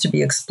this was to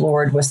be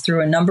explored was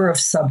through a number of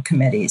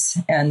subcommittees.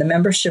 And the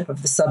membership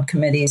of the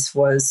subcommittees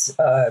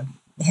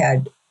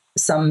had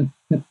some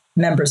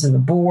members of the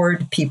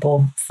board,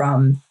 people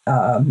from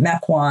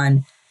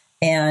Mequon,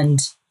 and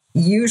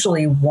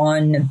usually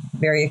one,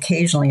 very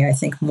occasionally, I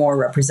think, more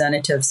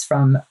representatives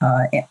from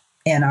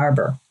Ann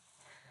Arbor.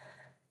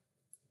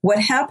 What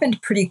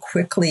happened pretty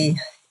quickly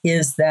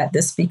is that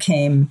this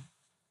became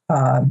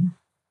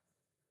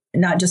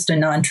not just a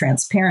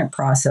non-transparent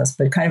process,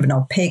 but kind of an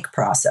opaque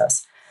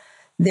process.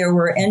 There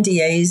were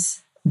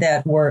NDAs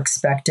that were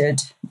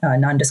expected,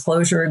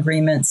 non-disclosure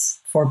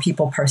agreements for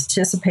people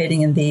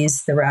participating in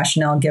these. The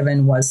rationale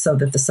given was so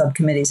that the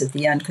subcommittees at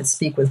the end could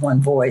speak with one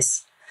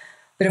voice.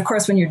 But of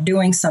course, when you're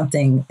doing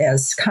something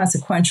as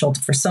consequential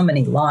for so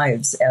many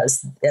lives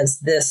as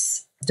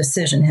this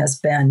decision has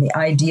been, the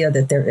idea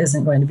that there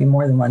isn't going to be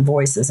more than one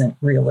voice isn't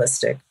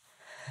realistic.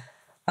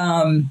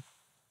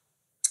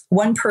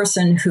 One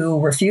person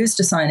who refused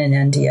to sign an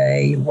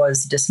NDA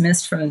was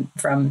dismissed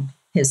from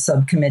his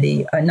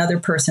subcommittee. Another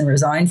person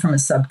resigned from a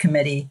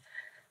subcommittee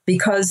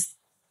because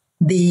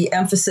the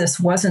emphasis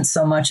wasn't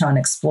so much on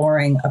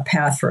exploring a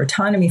path for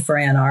autonomy for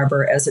Ann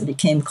Arbor as it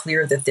became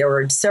clear that there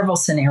were several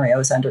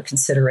scenarios under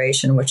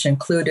consideration, which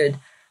included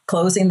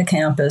closing the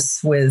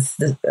campus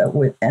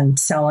and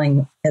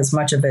selling as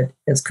much of it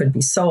as could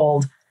be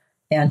sold.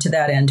 And to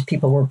that end,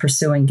 people were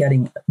pursuing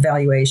getting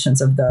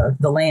valuations of the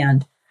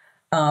land,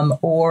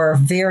 or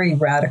very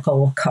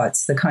radical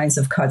cuts, the kinds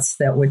of cuts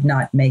that would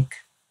not make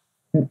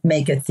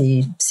it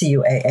the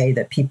CUAA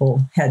that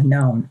people had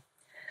known.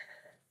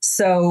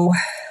 So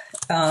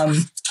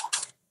in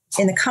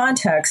the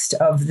context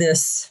of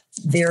this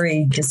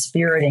very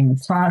dispiriting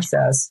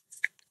process,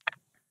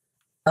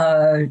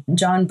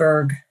 John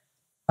Berg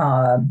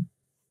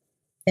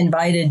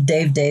invited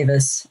Dave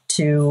Davis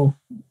to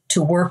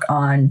work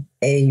on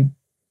a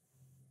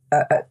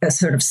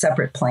sort of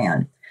separate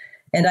plan.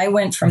 And I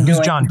went from Who's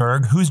John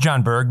Berg? Who's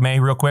John Berg? May,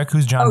 real quick.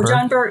 Who's John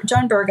Berg?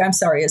 John Berg, I'm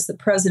sorry, is the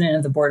president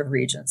of the Board of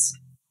Regents.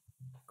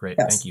 Great.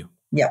 Yes. Thank you.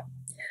 Yeah.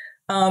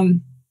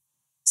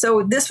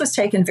 So this was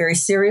taken very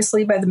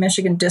seriously by the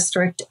Michigan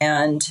district,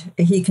 and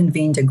he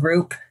convened a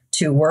group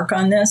to work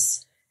on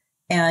this.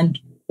 And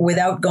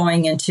without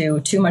going into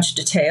too much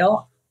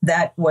detail,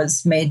 that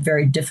was made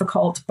very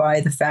difficult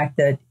by the fact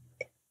that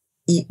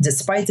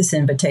despite this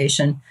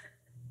invitation,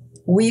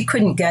 we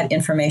couldn't get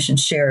information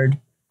shared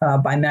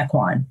by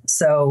Mequon.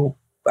 So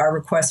our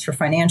requests for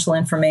financial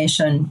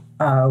information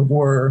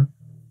were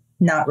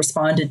not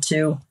responded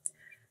to.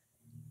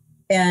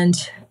 And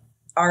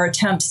our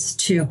attempts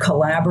to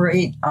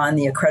collaborate on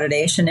the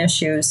accreditation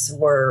issues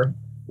were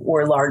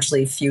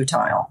largely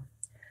futile.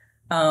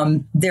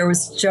 There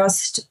was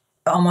just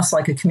almost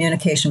like a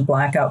communication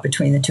blackout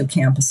between the two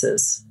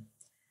campuses.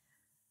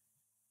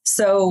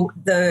 So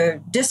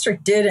the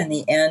district did, in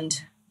the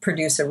end,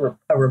 produce a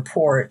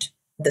report.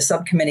 The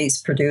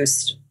subcommittees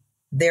produced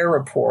their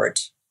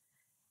report.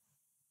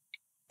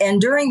 And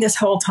during this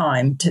whole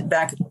time,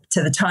 back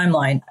to the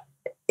timeline,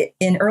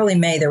 in early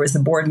May, there was the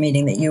board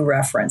meeting that you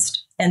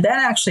referenced. And that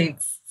actually,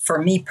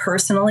 for me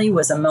personally,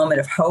 was a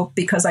moment of hope,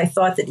 because I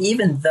thought that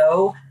even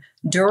though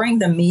during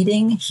the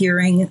meeting,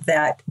 hearing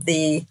that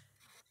the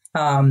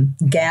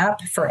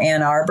gap for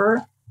Ann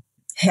Arbor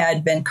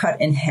had been cut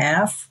in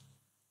half,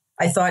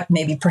 I thought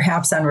maybe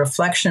perhaps on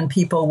reflection,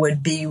 people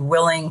would be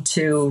willing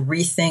to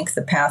rethink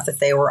the path that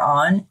they were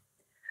on.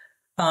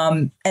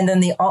 And then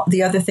the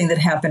other thing that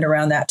happened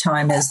around that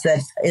time is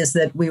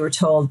that we were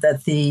told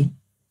that the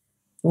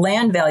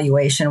land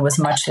valuation was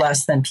much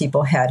less than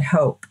people had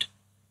hoped.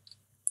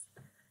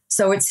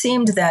 So it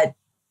seemed that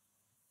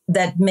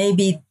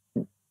maybe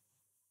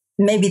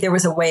there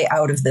was a way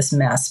out of this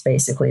mess,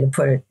 basically, to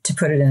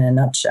put it in a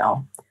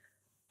nutshell.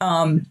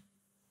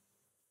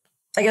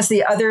 I guess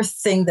the other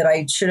thing that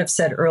I should have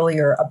said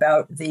earlier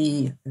about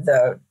the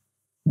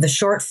the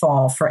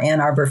shortfall for Ann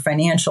Arbor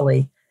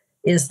financially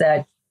is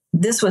that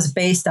this was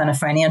based on a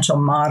financial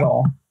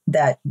model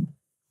that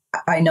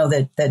I know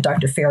that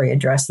Dr. Ferry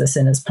addressed this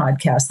in his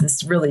podcast.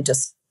 This really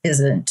just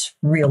isn't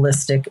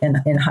realistic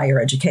in higher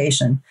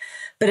education.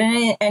 But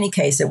in any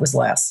case, it was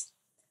less.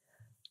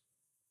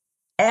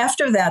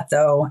 After that,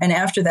 though, and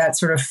after that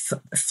sort of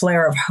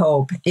flare of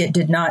hope, it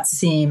did not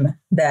seem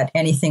that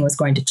anything was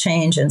going to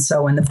change. And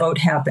so when the vote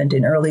happened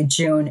in early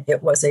June,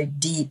 it was a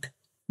deep,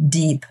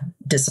 deep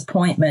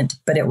disappointment,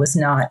 but it was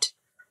not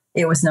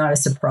a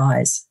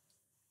surprise.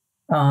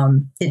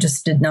 It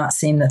just did not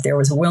seem that there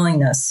was a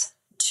willingness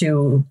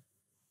to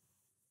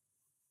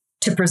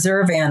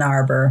preserve Ann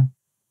Arbor.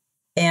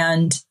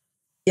 And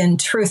in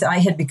truth, I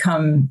had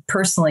become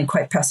personally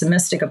quite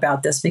pessimistic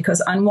about this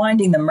because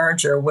unwinding the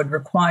merger would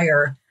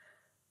require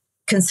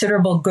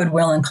considerable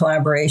goodwill and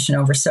collaboration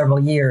over several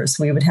years.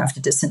 We would have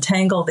to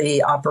disentangle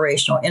the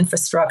operational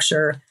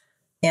infrastructure.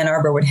 Ann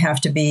Arbor would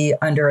have to be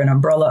under an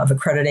umbrella of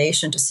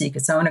accreditation to seek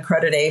its own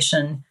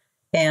accreditation.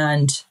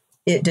 And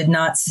it did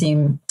not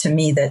seem to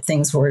me that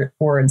things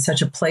were in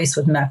such a place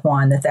with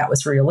Mequon that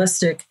was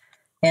realistic.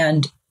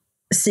 And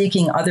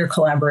seeking other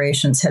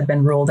collaborations had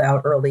been ruled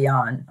out early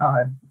on.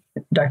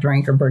 Dr.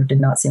 Ankerberg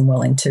did not seem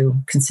willing to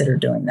consider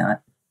doing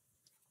that.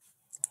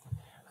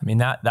 I mean,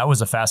 that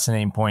was a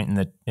fascinating point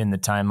in the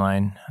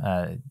timeline.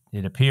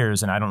 It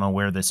appears, and I don't know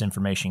where this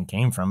information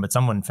came from, but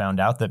someone found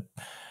out that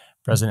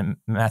President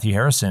Matthew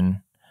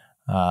Harrison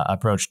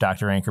approached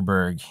Dr.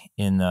 Ankerberg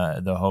in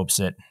the hopes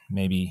that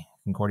maybe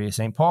Concordia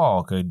St.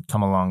 Paul could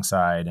come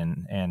alongside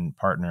and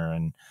partner.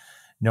 And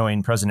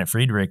knowing President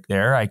Friedrich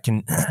there, I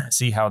can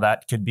see how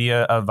that could be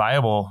a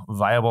viable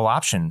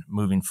option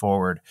moving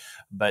forward.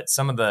 But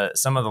some of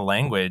the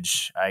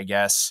language, I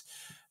guess,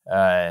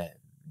 I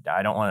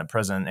don't want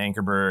President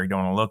Ankerberg,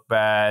 don't want to look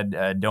bad,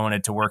 don't want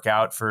it to work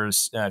out for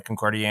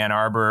Concordia Ann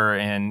Arbor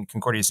and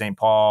Concordia St.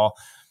 Paul,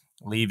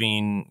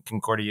 leaving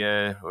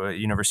Concordia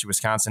University of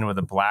Wisconsin with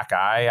a black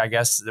eye. I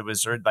guess it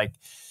was sort of like,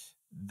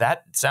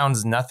 that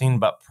sounds nothing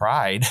but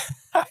pride.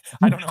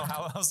 I don't know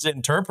how else to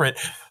interpret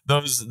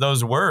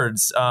those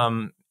words.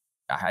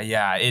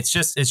 Yeah, it's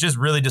just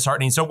really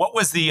disheartening. So what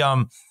was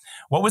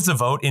the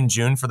vote in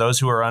June for those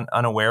who are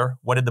unaware?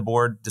 What did the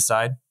board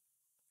decide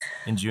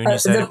in June? You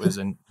said it was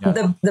in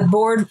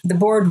the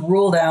board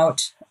ruled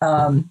out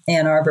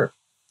Ann Arbor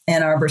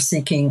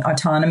seeking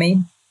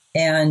autonomy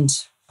and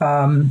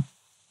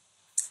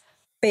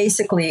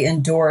basically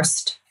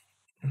endorsed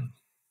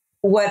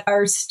what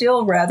are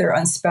still rather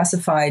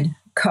unspecified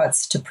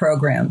cuts to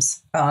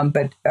programs,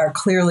 but are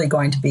clearly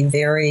going to be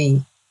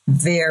very,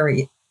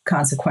 very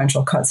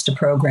consequential cuts to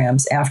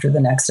programs after the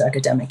next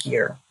academic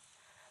year.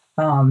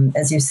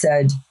 As you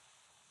said,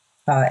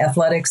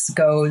 athletics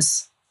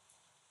goes.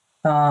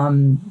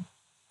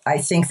 I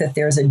think that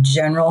there's a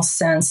general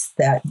sense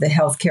that the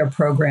healthcare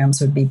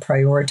programs would be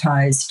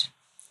prioritized.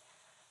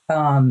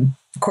 Of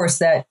course,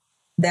 there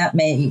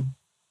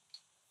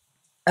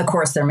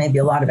may be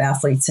a lot of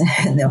athletes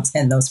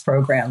in those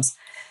programs.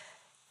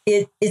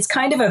 It's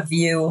kind of a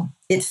view.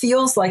 It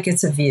feels like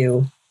it's a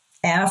view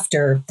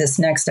after this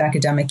next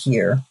academic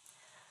year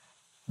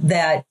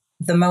that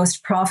the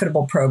most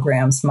profitable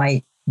programs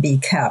might be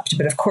kept.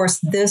 But of course,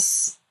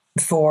 this,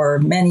 for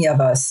many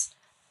of us,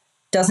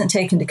 doesn't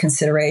take into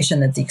consideration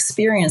that the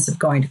experience of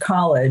going to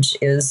college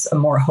is a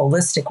more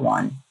holistic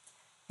one.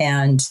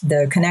 And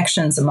the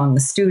connections among the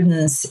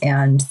students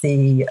and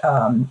the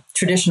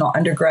traditional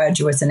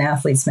undergraduates and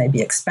athletes may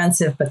be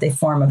expensive, but they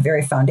form a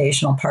very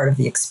foundational part of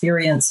the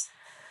experience.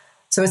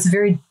 So it's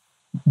very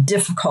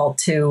difficult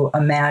to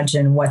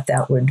imagine what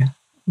that would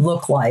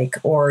look like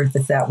or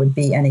that would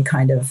be any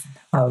kind of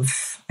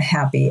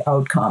happy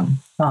outcome.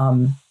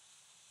 And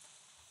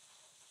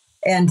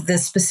the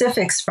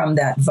specifics from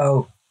that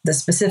vote, the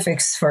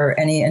specifics for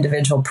any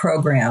individual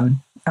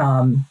program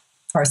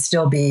are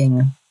still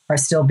being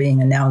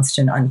announced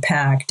and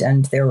unpacked.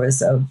 And there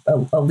was a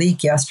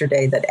leak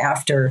yesterday that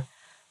after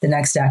the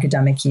next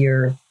academic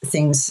year,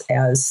 things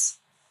as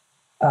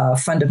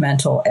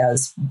fundamental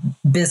as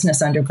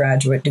business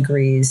undergraduate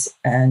degrees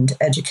and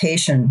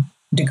education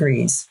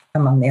degrees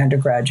among the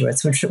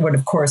undergraduates, which would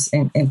of course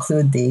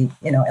include the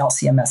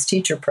LCMS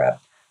teacher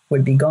prep,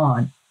 would be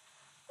gone.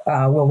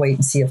 We'll wait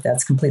and see if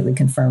that's completely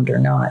confirmed or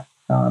not.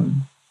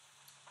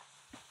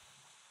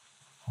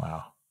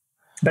 Wow.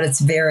 But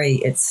it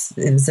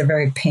was a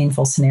very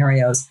painful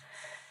scenarios.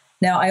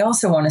 Now, I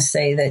also want to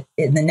say that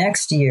in the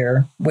next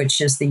year, which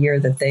is the year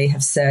that they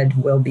have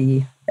said will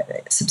be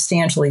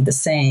substantially the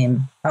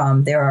same,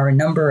 there are a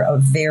number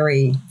of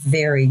very,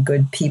 very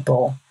good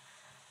people,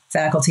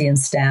 faculty and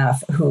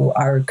staff, who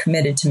are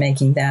committed to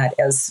making that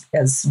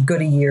as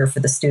good a year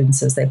for the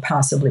students as they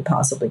possibly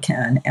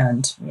can.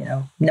 And,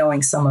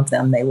 knowing some of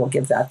them, they will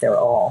give that their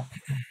all.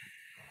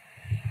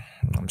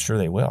 I'm sure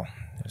they will.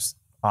 There's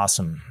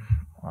awesome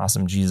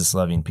Jesus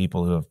loving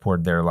people who have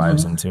poured their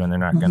lives into, and they're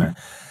not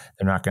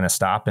they're not going to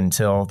stop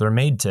until they're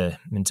made to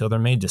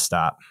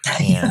stop.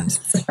 And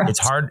right.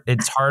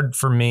 it's hard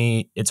for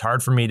me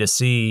to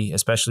see,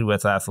 especially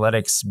with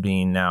athletics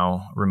being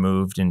now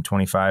removed in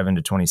 25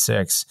 into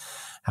 26,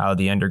 how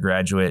the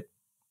undergraduate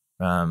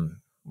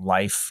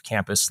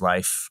campus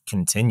life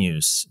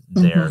continues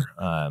there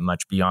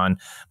much beyond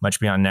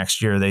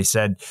next year. They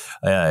said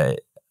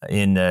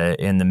in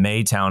the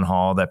May town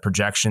hall that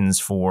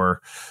projections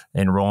for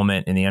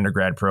enrollment in the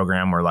undergrad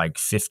program were like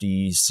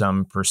 50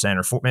 some percent,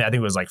 I think it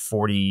was like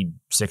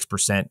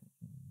 46%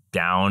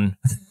 down,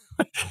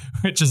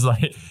 which is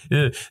like,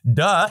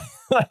 duh.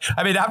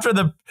 I mean,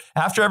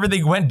 after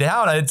everything went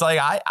down, it's like,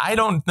 I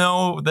don't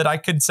know that I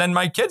could send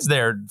my kids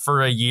there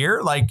for a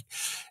year. Like,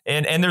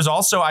 and there's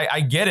also,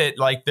 I get it.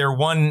 Like they're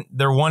one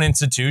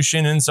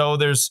institution. And so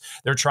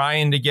they're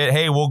trying to get,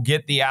 hey, we'll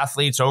get the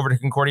athletes over to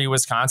Concordia,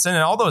 Wisconsin,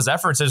 and all those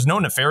efforts. There's no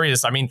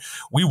nefarious. I mean,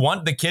 we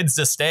want the kids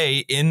to stay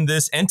in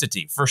this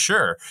entity for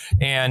sure.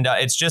 And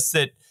it's just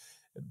that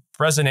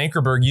President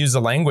Ankerberg used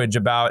the language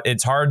about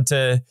it's hard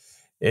to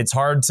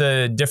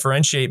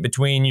differentiate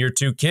between your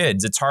two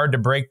kids. It's hard to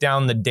break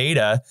down the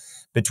data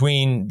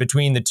between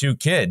the two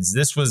kids.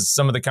 This was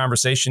some of the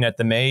conversation at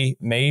the May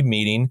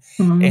meeting.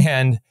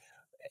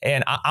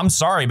 And I'm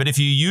sorry, but if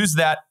you use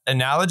that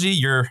analogy,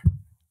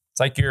 it's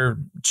like you're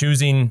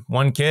choosing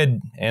one kid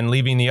and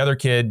leaving the other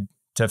kid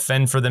to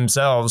fend for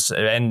themselves,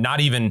 and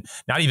not even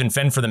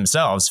fend for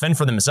themselves. Fend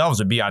for themselves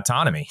would be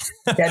autonomy.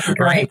 That'd be great.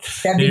 Right?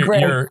 That'd be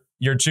great.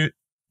 You're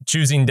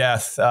choosing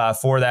death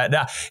for that.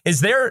 Now, is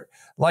there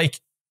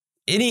like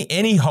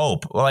any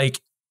hope?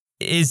 Like,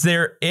 is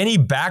there any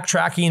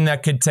backtracking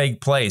that could take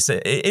place?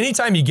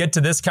 Anytime you get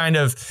to this kind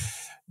of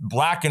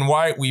black and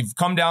white, we've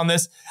come down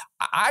this,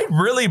 I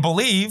really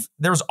believe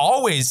there's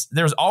always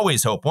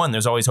hope. One,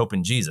 there's always hope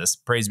in Jesus.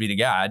 Praise be to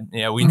God.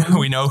 Yeah, we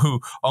know who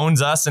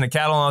owns us and a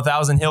cattle on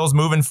 1,000 hills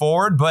moving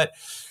forward. But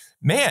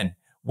man,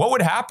 what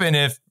would happen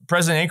if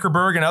President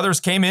Ankerberg and others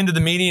came into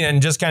the meeting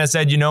and just kind of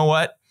said, you know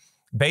what,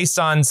 based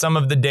on some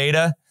of the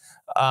data,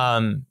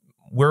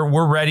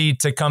 we're ready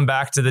to come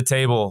back to the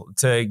table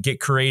to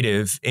get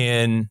creative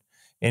in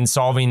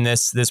solving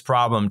this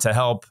problem to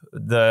help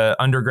the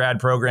undergrad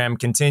program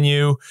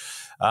continue.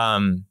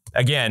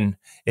 Again,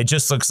 it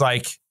just looks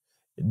like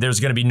there's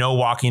going to be no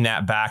walking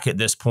that back at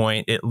this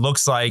point. It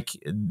looks like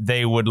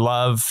they would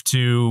love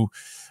to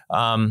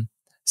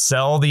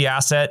sell the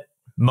asset,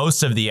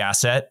 most of the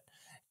asset,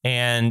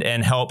 and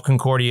help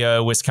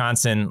Concordia,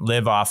 Wisconsin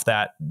live off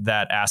that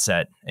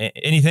asset.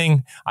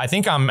 Anything? I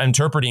think I'm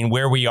interpreting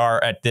where we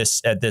are at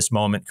this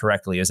moment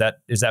correctly. Is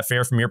that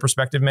fair from your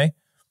perspective, Mae?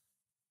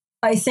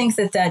 I think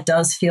that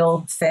does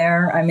feel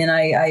fair. I mean,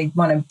 I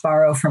want to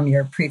borrow from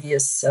your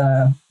previous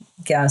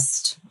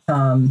guest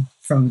and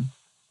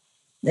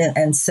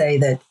say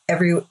that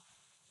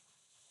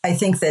I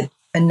think that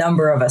a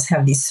number of us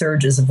have these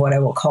surges of what I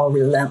will call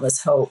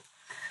relentless hope.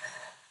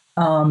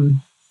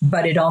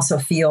 But it also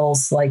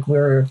feels like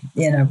we're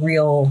in a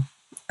real,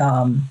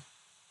 a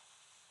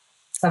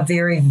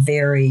very,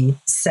 very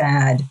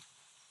sad,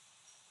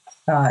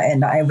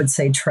 and I would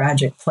say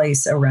tragic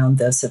place around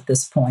this at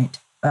this point.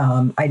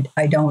 I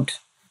don't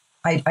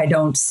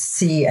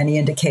see any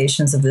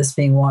indications of this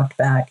being walked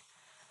back.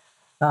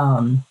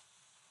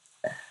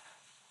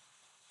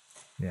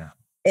 Yeah.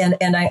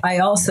 And I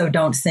also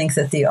don't think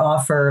that the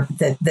offer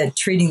that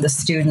treating the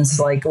students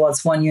like, well,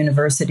 it's one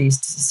university,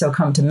 so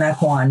come to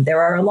Mequon.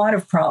 There are a lot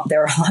of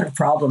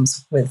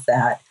problems with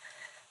that.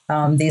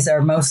 These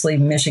are mostly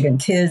Michigan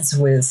kids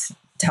with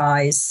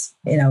ties,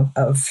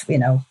 of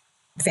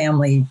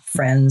family,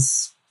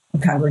 friends,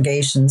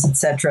 congregations,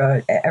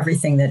 etc.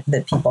 Everything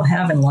that people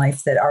have in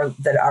life that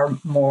are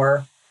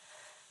more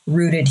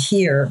rooted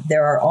here.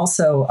 There are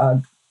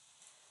also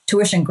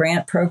tuition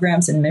grant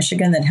programs in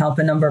Michigan that help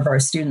a number of our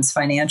students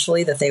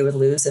financially that they would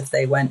lose if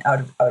they went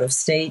out of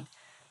state.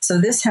 So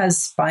this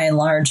has, by and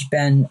large,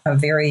 been a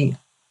very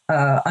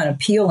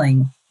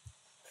unappealing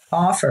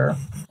offer.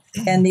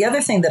 And the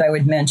other thing that I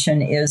would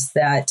mention is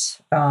that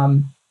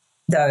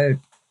the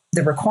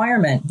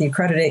requirement, the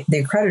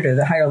accreditor,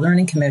 the Higher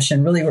Learning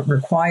Commission, really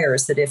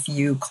requires that if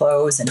you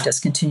close and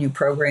discontinue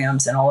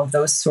programs and all of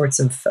those sorts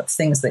of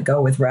things that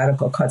go with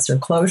radical cuts or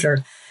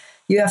closure,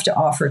 you have to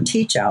offer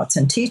teach outs,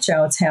 and teach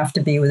outs have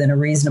to be within a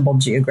reasonable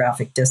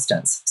geographic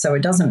distance. So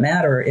it doesn't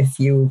matter if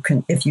you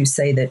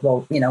say that,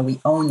 well,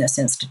 we own this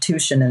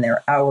institution and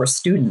they're our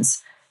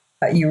students.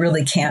 You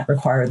really can't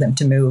require them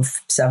to move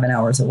 7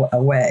 hours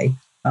away.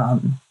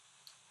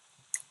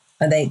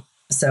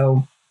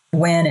 So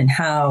when and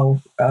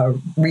how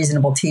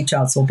reasonable teach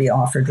outs will be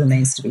offered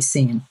remains to be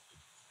seen.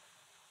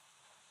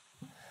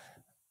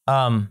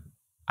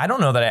 I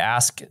don't know that I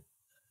ask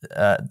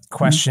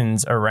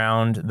questions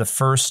around the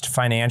first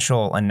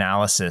financial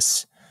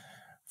analysis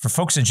for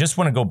folks that just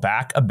want to go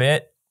back a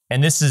bit.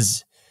 And this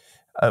is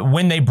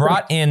when they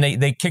brought in,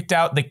 they kicked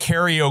out the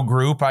Cario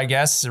group, I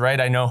guess, right?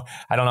 I don't know.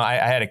 I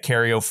had a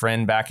Cario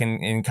friend back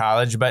in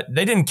college, but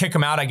they didn't kick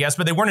them out, I guess,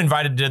 but they weren't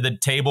invited to the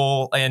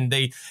table, and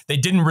they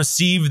didn't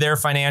receive their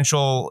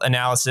financial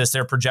analysis,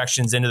 their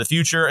projections into the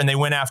future. And they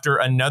went after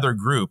another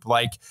group.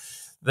 Like,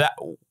 that.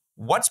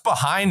 What's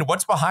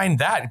behind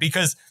that?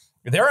 Because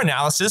their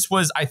analysis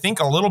was, I think,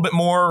 a little bit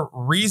more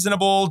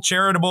reasonable,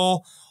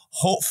 charitable,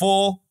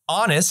 hopeful,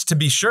 honest, to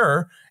be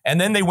sure. And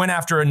then they went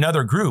after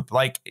another group.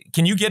 Like,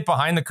 can you get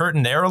behind the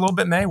curtain there a little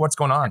bit, Mae? What's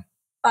going on?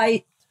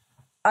 I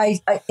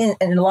in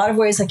a lot of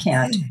ways I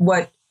can't.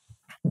 What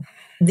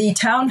the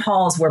town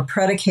halls were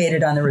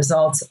predicated on the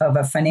results of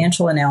a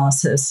financial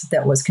analysis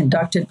that was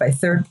conducted by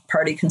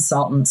third-party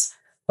consultants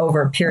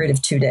over a period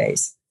of 2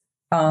 days.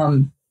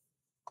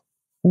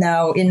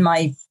 Now, in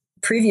my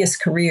previous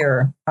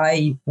career,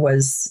 I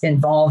was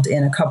involved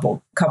in a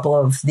couple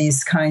of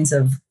these kinds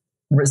of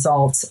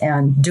results,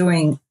 and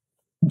doing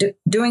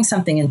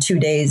something in 2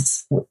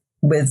 days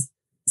with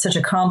such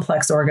a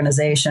complex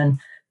organization,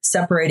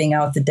 separating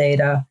out the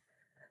data,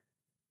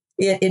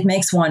 it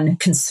makes one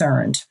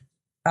concerned.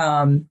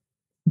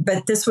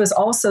 But this was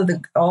also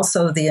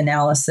the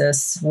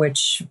analysis,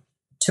 which,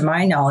 to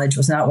my knowledge,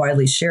 was not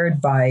widely shared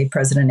by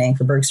President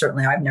Ankerberg.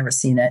 Certainly, I've never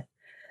seen it.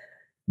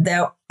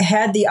 That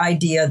had the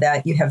idea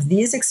that you have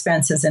these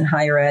expenses in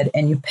higher ed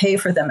and you pay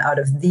for them out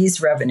of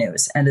these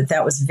revenues, and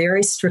that was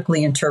very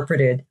strictly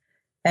interpreted.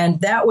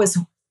 And that was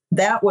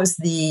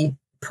the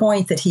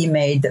point that he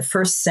made that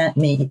first sent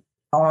me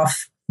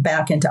off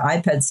back into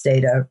IPEDS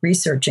data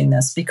researching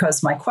this,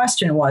 because my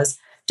question was,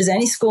 does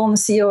any school in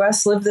the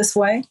COS live this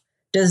way?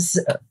 Does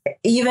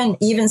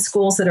even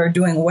schools that are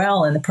doing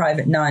well in the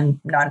private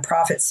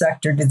nonprofit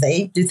sector, do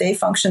they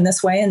function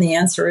this way? And the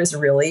answer is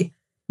really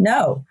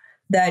no.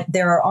 That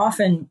there are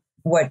often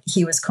what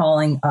he was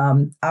calling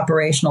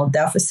operational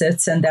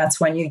deficits, and that's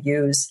when you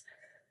use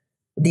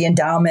the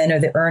endowment or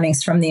the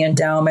earnings from the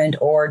endowment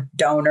or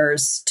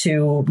donors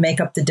to make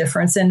up the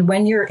difference. And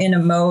when you're in a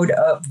mode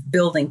of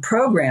building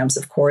programs,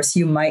 of course,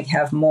 you might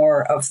have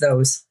more of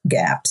those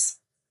gaps,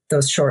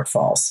 those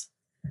shortfalls.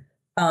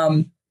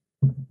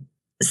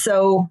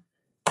 So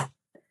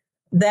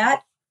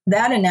that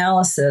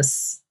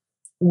analysis,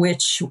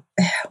 which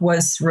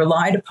was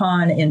relied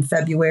upon in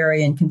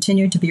February and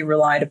continued to be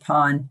relied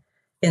upon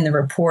in the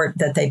report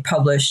that they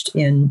published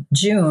in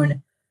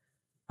June,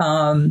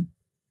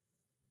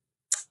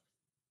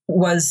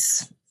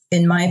 was,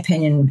 in my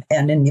opinion,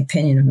 and in the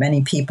opinion of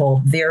many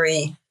people,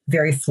 very,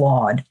 very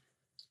flawed.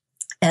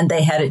 And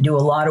they had to do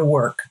a lot of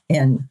work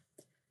in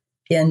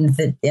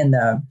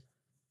the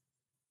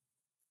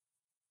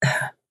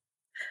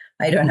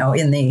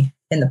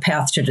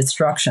path to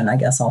destruction, I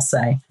guess I'll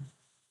say.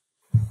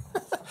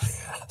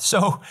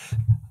 So,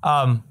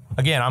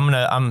 again,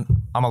 I'm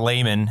a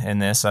layman in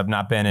this. I've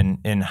not been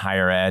in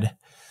higher ed,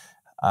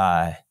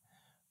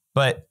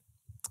 but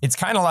it's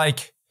kind of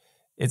like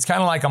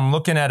I'm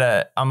looking at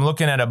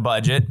a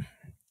budget,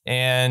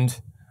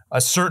 and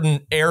a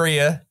certain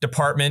area,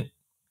 department,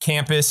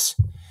 campus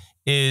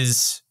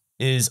is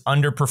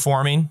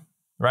underperforming,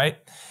 right?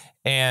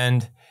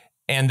 And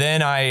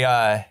then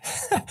I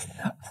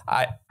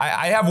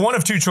have one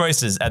of two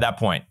choices at that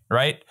point,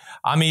 right?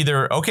 I'm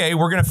either, okay,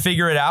 we're going to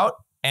figure it out,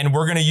 and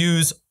we're going to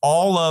use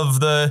all of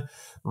the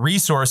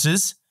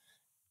resources,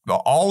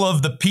 all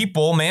of the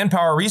people,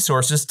 manpower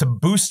resources to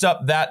boost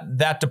up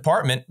that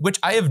department, which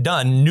I have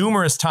done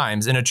numerous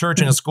times in a church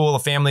and a school, a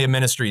family of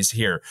ministries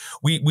here.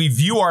 We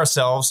view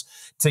ourselves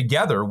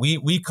together.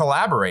 We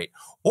collaborate.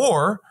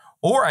 Or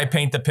I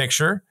paint the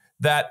picture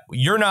that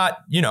you're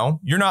not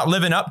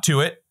living up to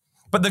it.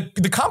 But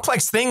the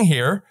complex thing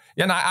here,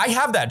 and I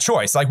have that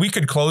choice. Like, we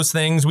could close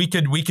things, we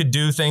could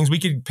do things, we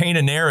could paint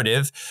a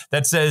narrative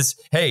that says,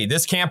 hey,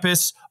 this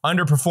campus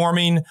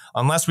underperforming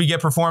unless we get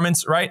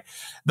performance, right?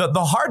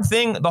 The hard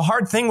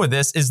thing with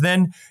this is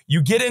then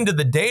you get into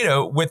the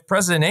data with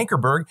President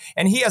Ankerberg,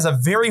 and he has a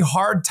very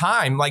hard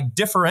time like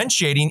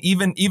differentiating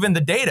even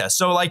the data.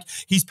 So like,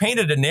 he's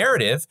painted a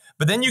narrative,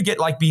 but then you get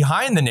like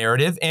behind the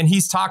narrative, and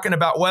he's talking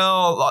about,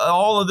 well,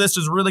 all of this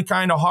is really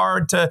kind of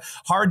hard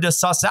to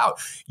suss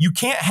out. You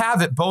can't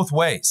have it both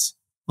ways.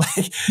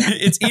 Like,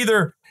 it's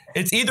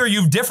either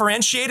you've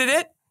differentiated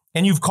it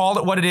and you've called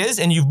it what it is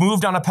and you've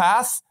moved on a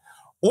path,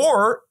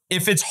 or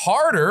if it's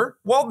harder,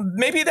 well,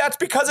 maybe that's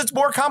because it's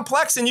more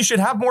complex and you should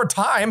have more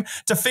time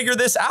to figure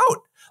this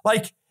out.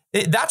 Like,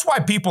 that's why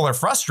people are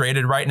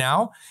frustrated right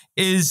now,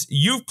 is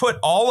you've put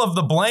all of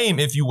the blame,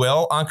 if you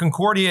will, on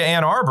Concordia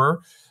Ann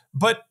Arbor,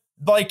 but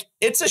like,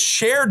 it's a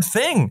shared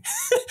thing.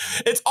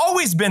 It's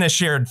always been a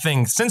shared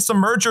thing since the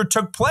merger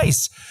took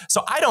place.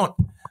 So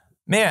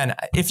man,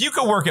 if you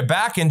could work it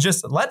back and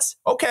just let's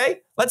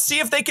see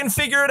if they can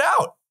figure it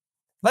out.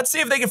 Let's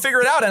see if they can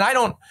figure it out. And I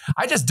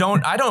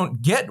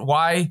don't get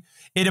why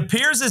it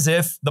appears as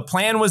if the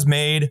plan was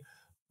made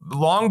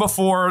long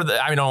before.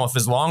 I don't know if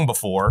it's long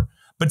before,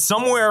 but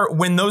somewhere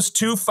when those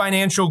two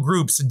financial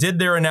groups did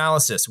their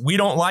analysis, we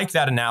don't like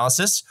that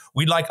analysis.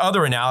 We'd like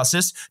other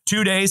analysis.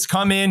 2 days,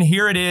 come in,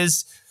 here it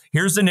is.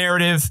 Here's the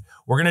narrative.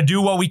 We're going to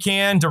do what we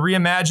can to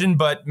reimagine,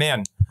 but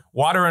man,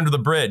 water under the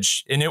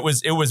bridge, and it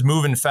was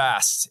moving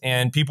fast,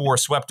 and people were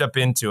swept up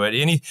into it.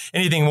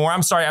 Anything more?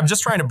 I'm sorry. I'm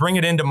just trying to bring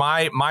it into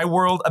my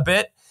world a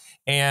bit,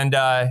 and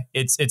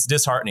it's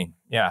disheartening.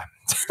 Yeah.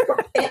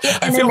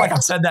 I feel like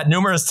I've said that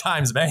numerous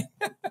times, Mae.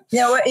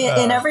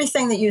 In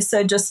everything that you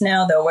said just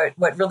now, though,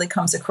 what really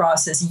comes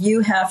across is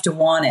you have to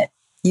want it.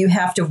 You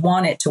have to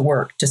want it to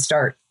work to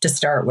start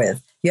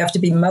with. You have to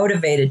be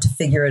motivated to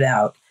figure it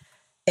out.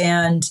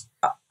 And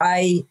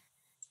I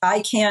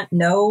can't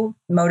know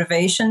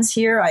motivations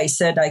here. I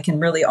said I can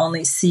really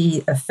only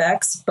see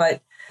effects,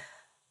 but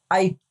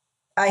I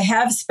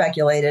have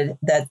speculated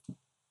that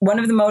one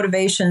of the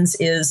motivations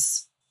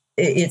is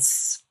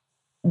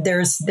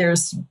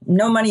there's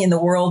no money in the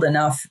world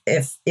enough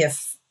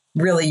if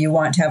really you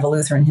want to have a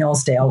Lutheran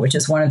Hillsdale, which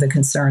is one of the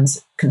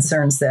concerns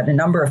that a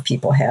number of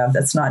people have.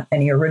 That's not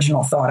any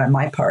original thought on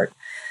my part.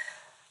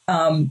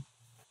 And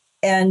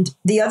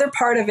the other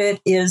part of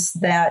it is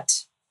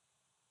that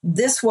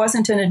this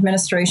wasn't an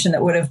administration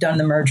that would have done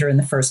the merger in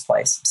the first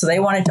place. So they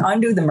wanted to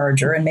undo the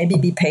merger and maybe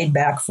be paid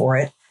back for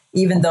it,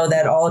 even though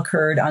that all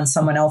occurred on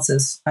someone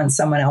else's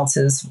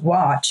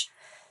watch.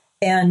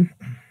 And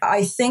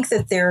I think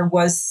that there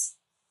was,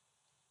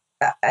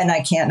 and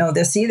I can't know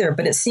this either,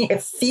 but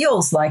it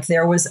feels like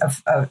there was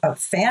a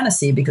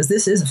fantasy, because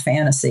this is a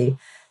fantasy,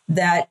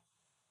 that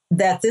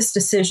this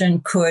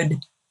decision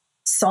could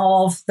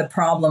solve the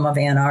problem of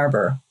Ann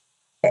Arbor.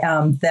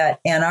 That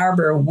Ann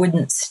Arbor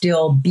wouldn't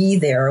still be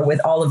there with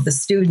all of the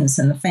students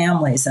and the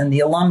families and the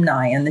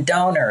alumni and the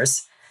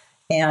donors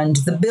and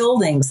the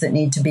buildings that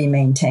need to be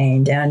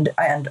maintained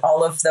and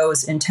all of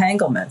those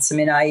entanglements. I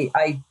mean, I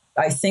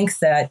think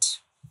that,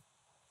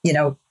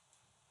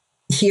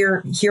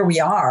 here we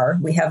are,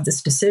 we have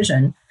this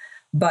decision,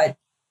 but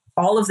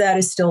all of that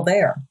is still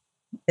there.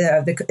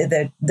 I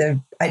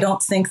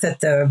don't think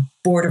that the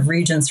Board of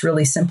Regents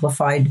really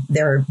simplified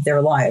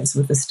their lives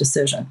with this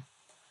decision.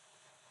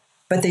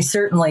 But they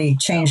certainly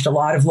changed a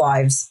lot of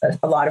lives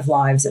at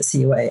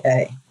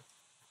CUAA.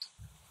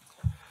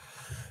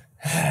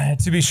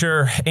 To be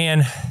sure.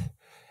 And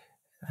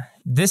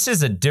this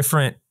is a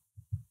different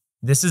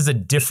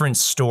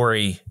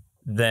story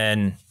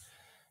than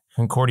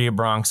Concordia,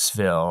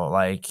 Bronxville,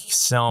 like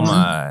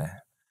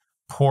Selma,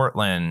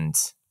 Portland.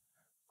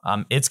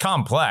 It's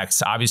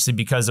complex, obviously,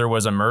 because there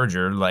was a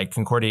merger. Like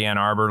Concordia Ann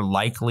Arbor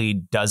likely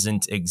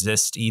doesn't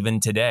exist even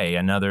today,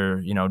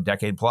 another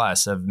decade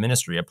plus of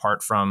ministry,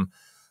 apart from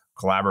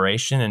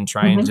collaboration and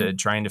trying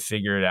to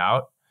figure it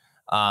out.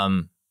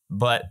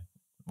 But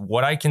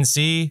what I can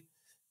see,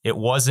 it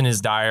wasn't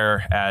as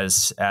dire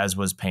as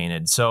was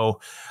painted. So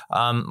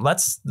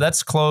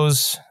let's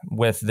close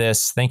with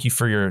this. Thank you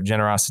for your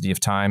generosity of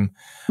time.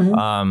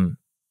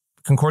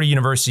 Concordia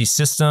University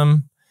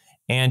system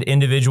and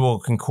individual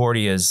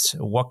Concordias,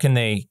 what can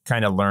they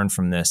kind of learn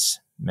from this,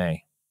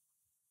 Mae?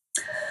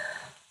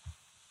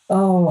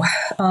 I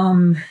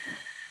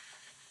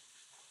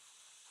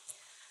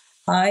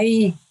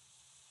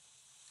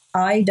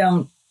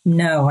don't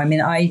know. I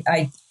mean,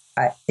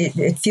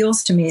 it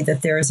feels to me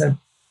that there is a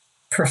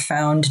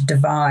profound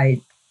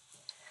divide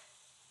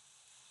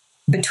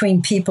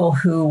between people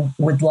who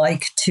would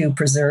like to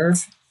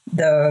preserve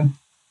the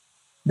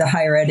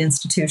higher ed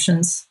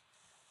institutions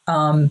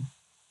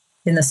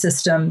in the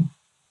system,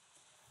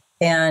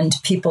 and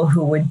people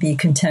who would be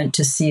content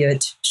to see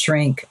it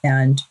shrink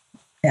and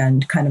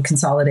kind of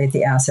consolidate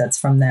the assets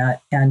from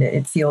that. And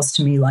it feels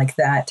to me like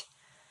that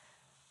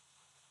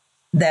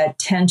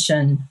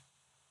tension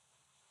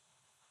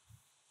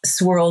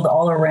swirled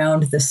all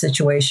around the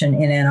situation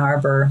in Ann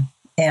Arbor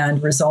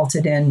and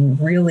resulted in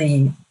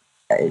really,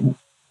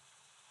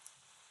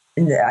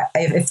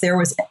 if there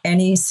was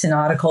any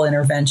synodical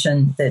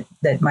intervention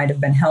that might have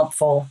been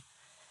helpful,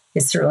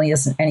 it certainly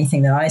isn't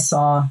anything that I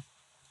saw.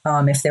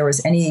 If there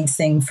was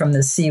anything from the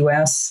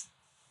CUS,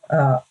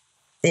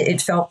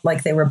 it felt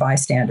like they were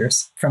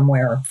bystanders from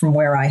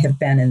where I have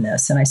been in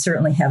this. And I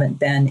certainly haven't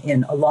been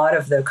in a lot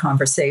of the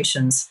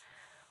conversations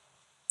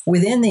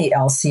within the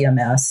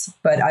LCMS,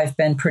 but I've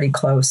been pretty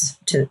close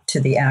to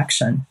the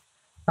action.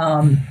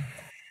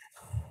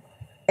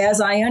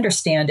 As I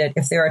understand it,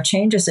 if there are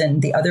changes in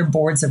the other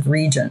boards of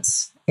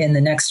regents in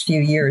the next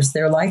few years,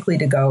 they're likely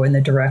to go in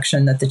the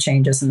direction that the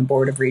changes in the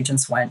Board of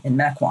Regents went in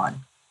Mequon.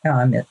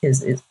 I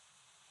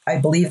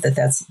believe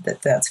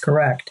that's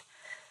correct.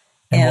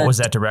 And what was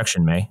that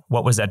direction, Mae?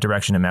 What was that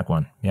direction in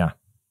Mequon? Yeah.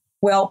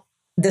 Well,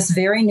 this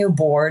very new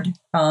board,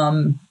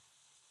 and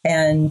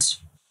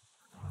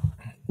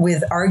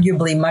with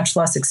arguably much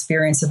less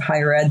experience of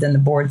higher ed than the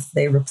board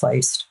they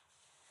replaced.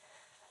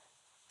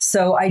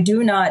 So I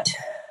do not,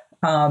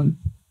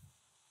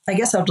 I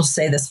guess I'll just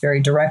say this very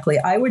directly.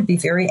 I would be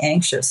very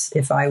anxious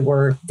if I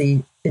were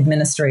the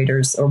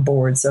administrators or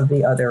boards of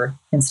the other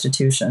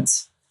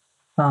institutions.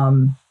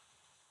 The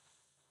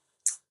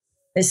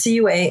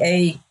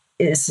CUAA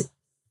is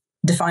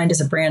defined as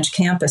a branch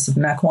campus of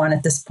Mequon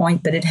at this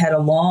point, but it had a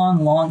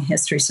long, long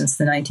history since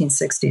the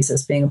 1960s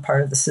as being a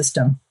part of the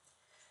system.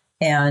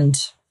 And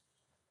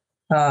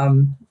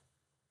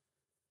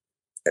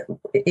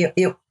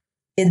it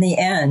in the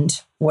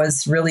end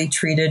was really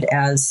treated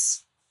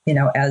as,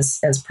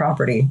 as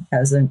property,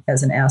 as an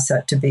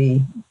asset to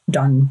be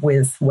done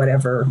with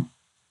whatever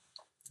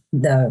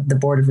the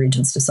Board of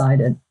Regents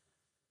decided.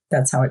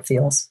 That's how it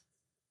feels.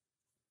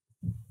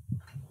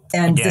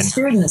 And Again. the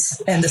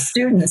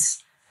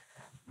students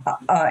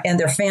and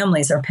their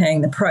families are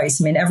paying the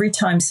price. I mean, every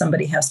time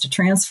somebody has to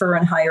transfer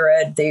in higher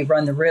ed, they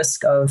run the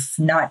risk of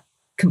not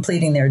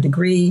completing their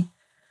degree.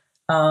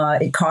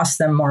 It costs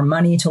them more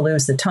money to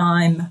lose the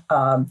time.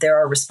 There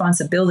are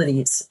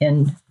responsibilities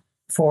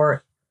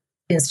for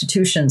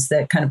institutions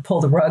that kind of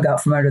pull the rug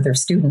out from under their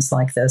students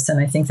like this. And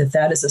I think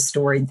that is a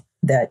story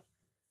that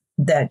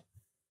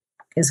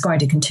is going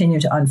to continue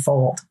to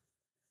unfold.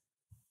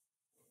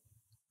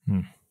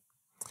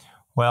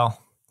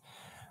 Well,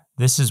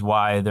 this is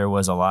why there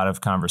was a lot of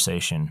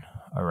conversation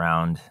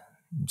around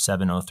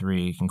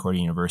 703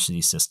 Concordia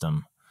University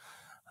system,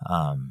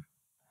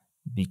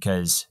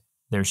 because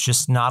there's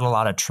just not a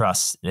lot of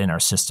trust in our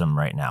system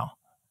right now.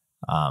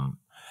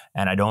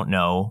 And I don't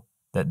know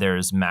that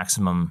there's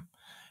maximum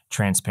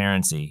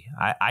transparency.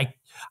 I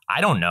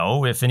don't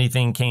know if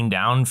anything came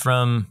down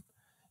from,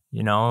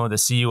 the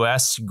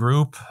CUS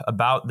group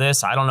about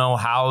this. I don't know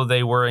how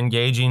they were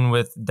engaging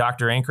with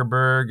Dr.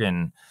 Ankerberg,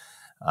 and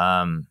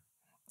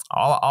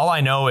all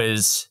I know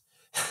is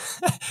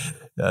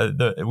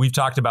we've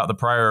talked about the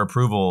prior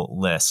approval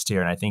list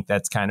here, and I think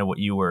that's kind of what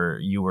you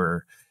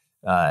were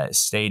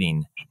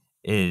stating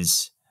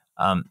is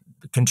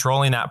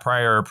controlling that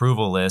prior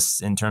approval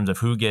list in terms of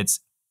who gets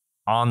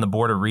on the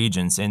Board of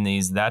Regents in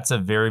these. That's a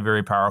very,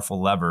 very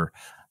powerful lever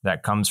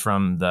that comes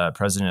from the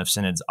President of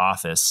Synod's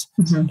office.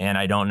 Mm-hmm. And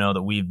I don't know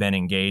that we've been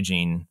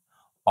engaging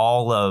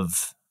all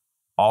of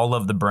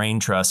the brain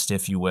trust,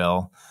 if you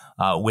will,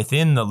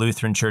 within the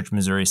Lutheran Church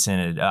Missouri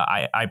Synod.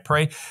 I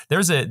pray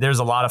there's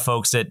a lot of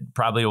folks that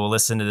probably will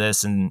listen to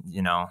this, and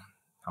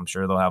I'm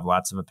sure they'll have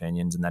lots of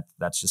opinions, and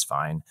that's just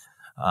fine.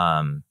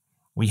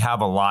 We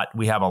have a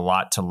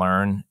lot to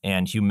learn,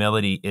 and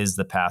humility is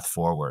the path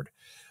forward.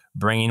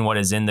 Bringing what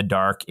is in the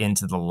dark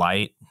into the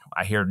light.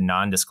 I hear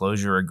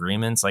non-disclosure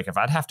agreements. Like if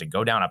I'd have to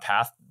go down a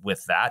path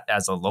with that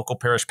as a local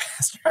parish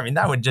pastor, I mean,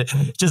 that would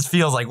just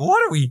feels like,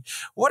 what are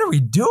we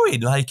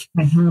doing? Like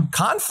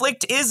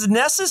conflict is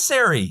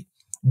necessary.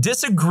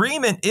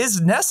 Disagreement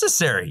is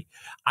necessary.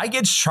 I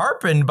get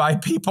sharpened by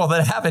people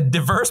that have a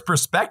diverse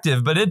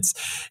perspective, but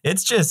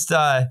it's just,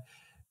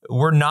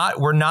 we're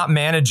not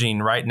managing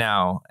right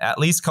now, at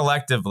least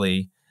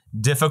collectively,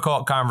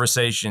 difficult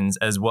conversations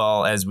as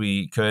well as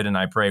we could, and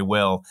I pray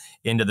will,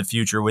 into the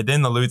future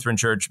within the Lutheran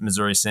Church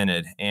Missouri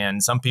Synod.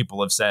 And some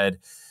people have said,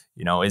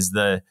 is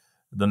the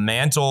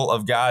mantle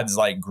of God's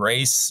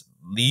grace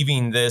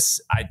leaving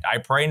this? I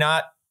pray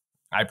not.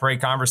 I pray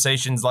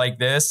conversations like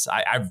this.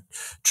 I've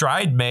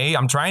tried, Mae.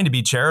 I'm trying to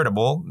be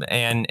charitable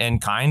and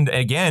kind.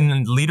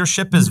 Again,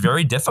 leadership is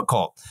very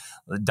difficult.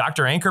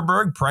 Dr.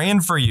 Ankerberg,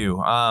 praying for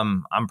you.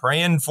 I'm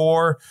praying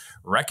for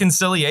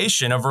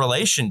reconciliation of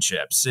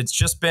relationships. It's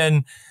just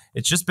been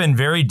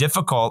very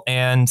difficult.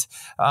 And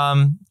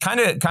kind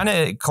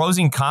of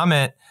closing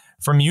comment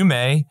from you,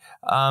 Mae.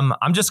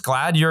 I'm just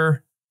glad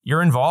you're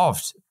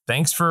involved.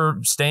 Thanks for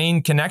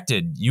staying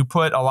connected. You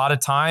put a lot of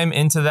time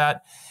into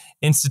that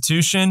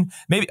institution.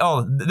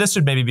 This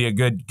would maybe be a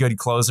good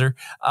closer.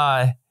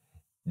 That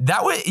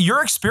was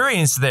your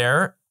experience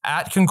there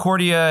at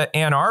Concordia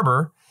Ann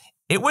Arbor.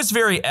 It was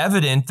very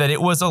evident that it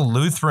was a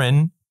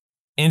Lutheran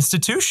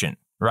institution,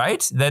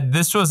 right? That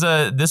this was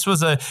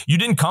a, you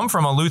didn't come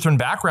from a Lutheran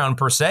background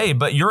per se,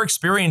 but your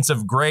experience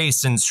of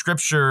grace and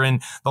scripture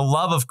and the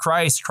love of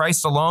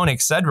Christ alone,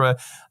 etc.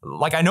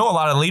 Like I know a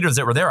lot of leaders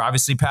that were there,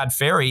 obviously Pat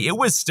Ferry, it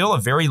was still a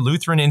very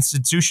Lutheran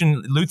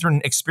institution,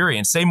 Lutheran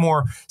experience. Say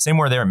more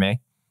there, Mae.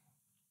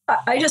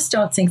 I just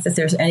don't think that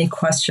there's any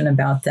question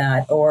about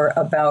that or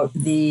about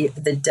the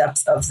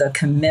depth of the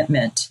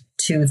commitment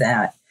to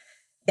that.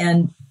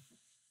 And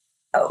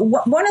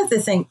one of the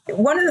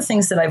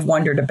things that I've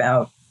wondered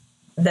about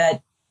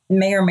that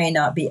may or may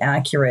not be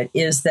accurate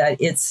is that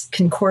it's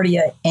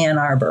Concordia Ann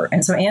Arbor.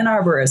 And so Ann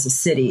Arbor as a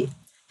city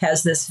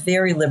has this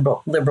very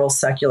liberal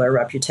secular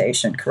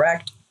reputation,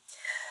 correct?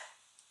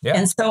 Yeah.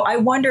 And so I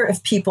wonder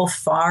if people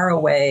far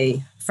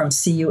away from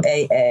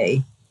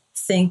CUAA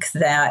think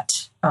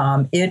that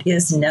it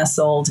is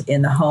nestled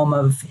in the home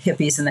of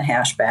hippies and the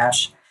hash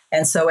bash.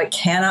 And so it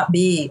cannot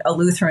be a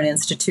Lutheran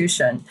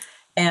institution.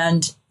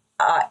 And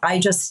I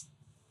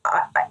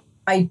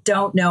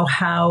don't know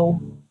how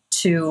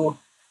to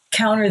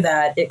counter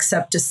that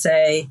except to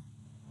say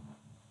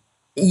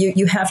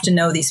you have to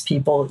know these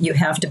people, you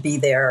have to be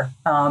there,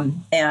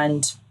 and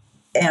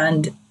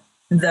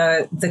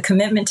the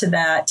commitment to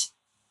that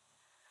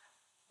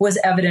was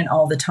evident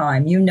all the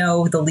time.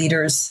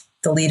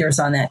 The leaders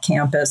on that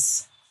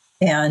campus,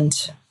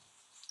 and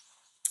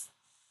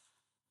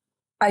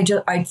I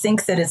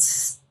think that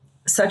it's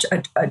such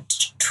a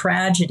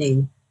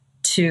tragedy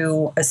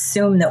to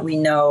assume that we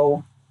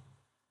know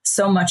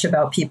so much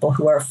about people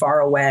who are far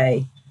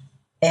away,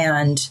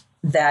 and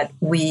that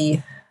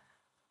we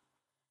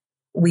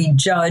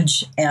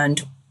judge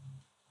and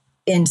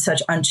in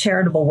such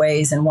uncharitable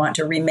ways and want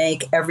to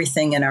remake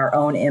everything in our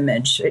own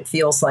image. It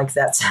feels like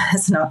that's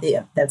not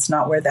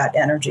where that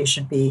energy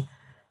should be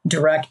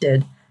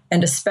directed,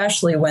 and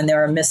especially when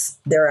there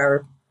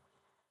are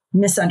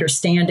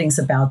misunderstandings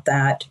about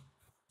that.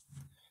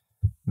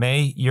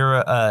 Mae, you're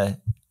a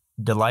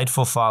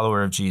delightful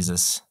follower of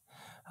Jesus.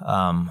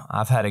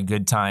 I've had a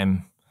good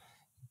time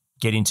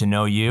getting to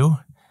know you,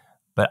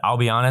 but I'll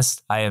be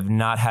honest, I have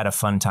not had a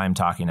fun time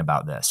talking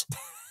about this.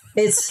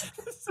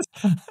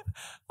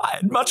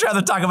 I'd much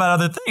rather talk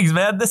about other things,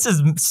 man. This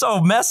is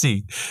so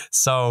messy.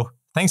 So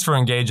thanks for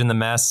engaging the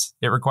mess.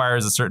 It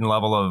requires a certain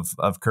level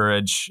of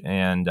courage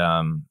and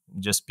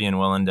just being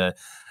willing to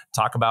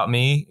talk about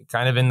me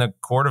kind of in the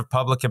court of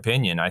public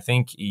opinion. I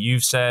think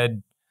you've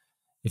said,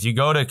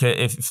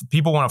 if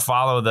people want to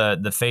follow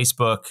the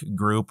Facebook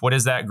group, what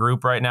is that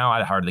group right now?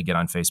 I hardly get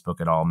on Facebook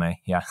at all,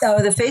 Mae. Yeah. So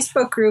the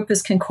Facebook group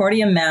is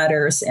Concordia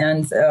Matters,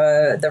 and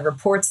the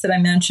reports that I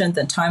mentioned,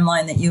 the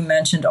timeline that you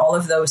mentioned, all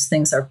of those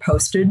things are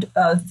posted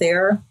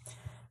there,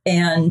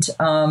 and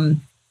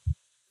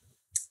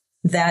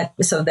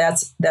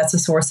that's a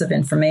source of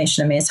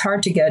information. I mean, it's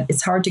hard to get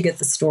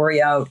the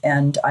story out,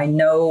 and I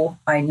know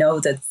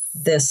that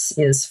this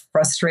is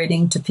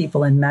frustrating to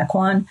people in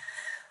Mequon.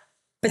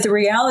 But the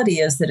reality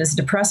is that as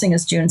depressing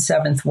as June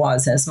 7th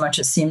was, as much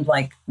as it seemed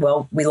like,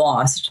 well, we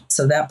lost,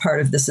 so that part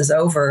of this is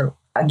over,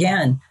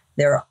 again,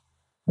 the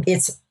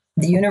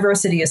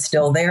university is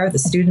still there, the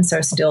students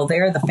are still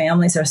there, the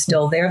families are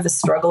still there, the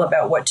struggle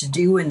about what to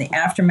do in the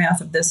aftermath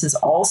of this is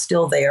all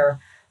still there.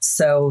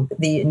 So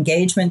the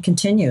engagement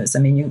continues. I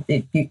mean,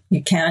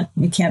 you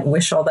can't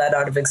wish all that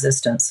out of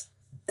existence.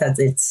 That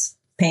it's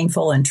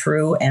painful and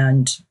true,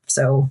 and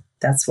so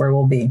that's where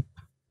we'll be.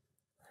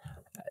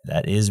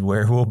 That is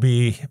where we'll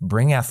be.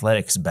 Bring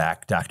athletics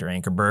back, Dr.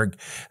 Ankerberg.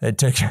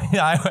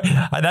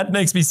 That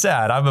makes me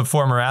sad. I'm a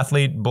former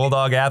athlete,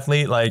 Bulldog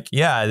athlete. Like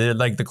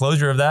the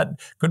closure of that.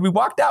 Could we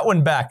walk that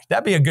one back?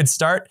 That'd be a good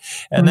start.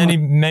 And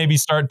then maybe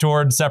start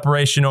toward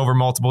separation over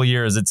multiple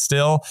years. It's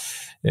still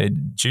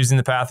choosing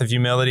the path of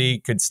humility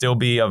could still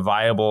be a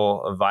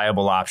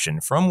viable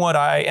option. From what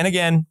and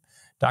again,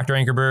 Dr.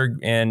 Ankerberg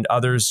and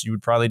others, you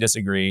would probably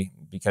disagree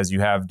because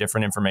you have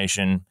different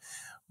information.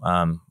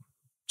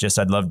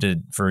 I'd love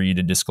for you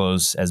to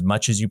disclose as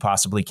much as you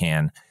possibly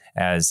can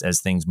as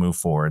things move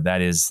forward.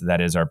 That is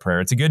our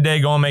prayer. It's a good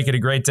day. Go and make it a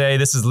great day.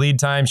 This is Lead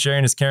Time.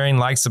 Sharing is caring.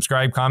 Like,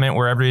 subscribe, comment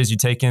wherever it is you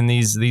take in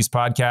these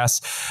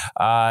podcasts.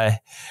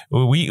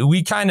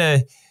 We kind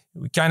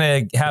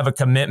of have a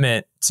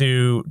commitment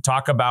to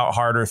talk about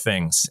harder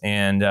things,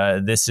 and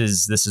this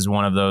is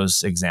one of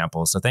those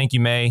examples. So thank you,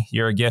 Mae.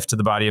 You're a gift to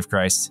the body of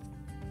Christ.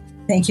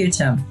 Thank you,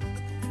 Tim.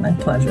 My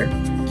pleasure.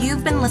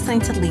 You've been listening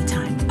to Lead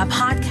Time, a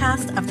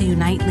podcast of the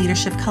Unite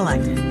Leadership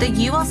Collective. The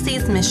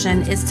ULC's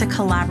mission is to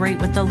collaborate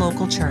with the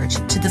local church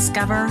to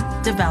discover,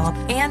 develop,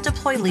 and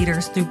deploy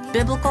leaders through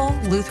biblical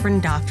Lutheran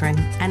doctrine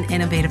and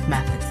innovative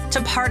methods.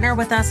 To partner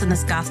with us in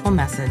this gospel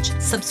message,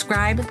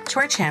 subscribe to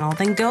our channel,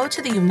 then go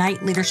to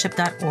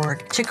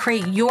theuniteleadership.org to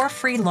create your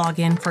free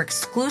login for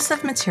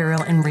exclusive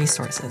material and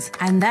resources,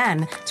 and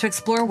then to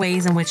explore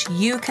ways in which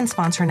you can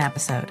sponsor an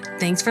episode.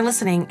 Thanks for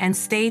listening, and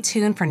stay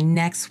tuned for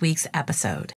next week's episode.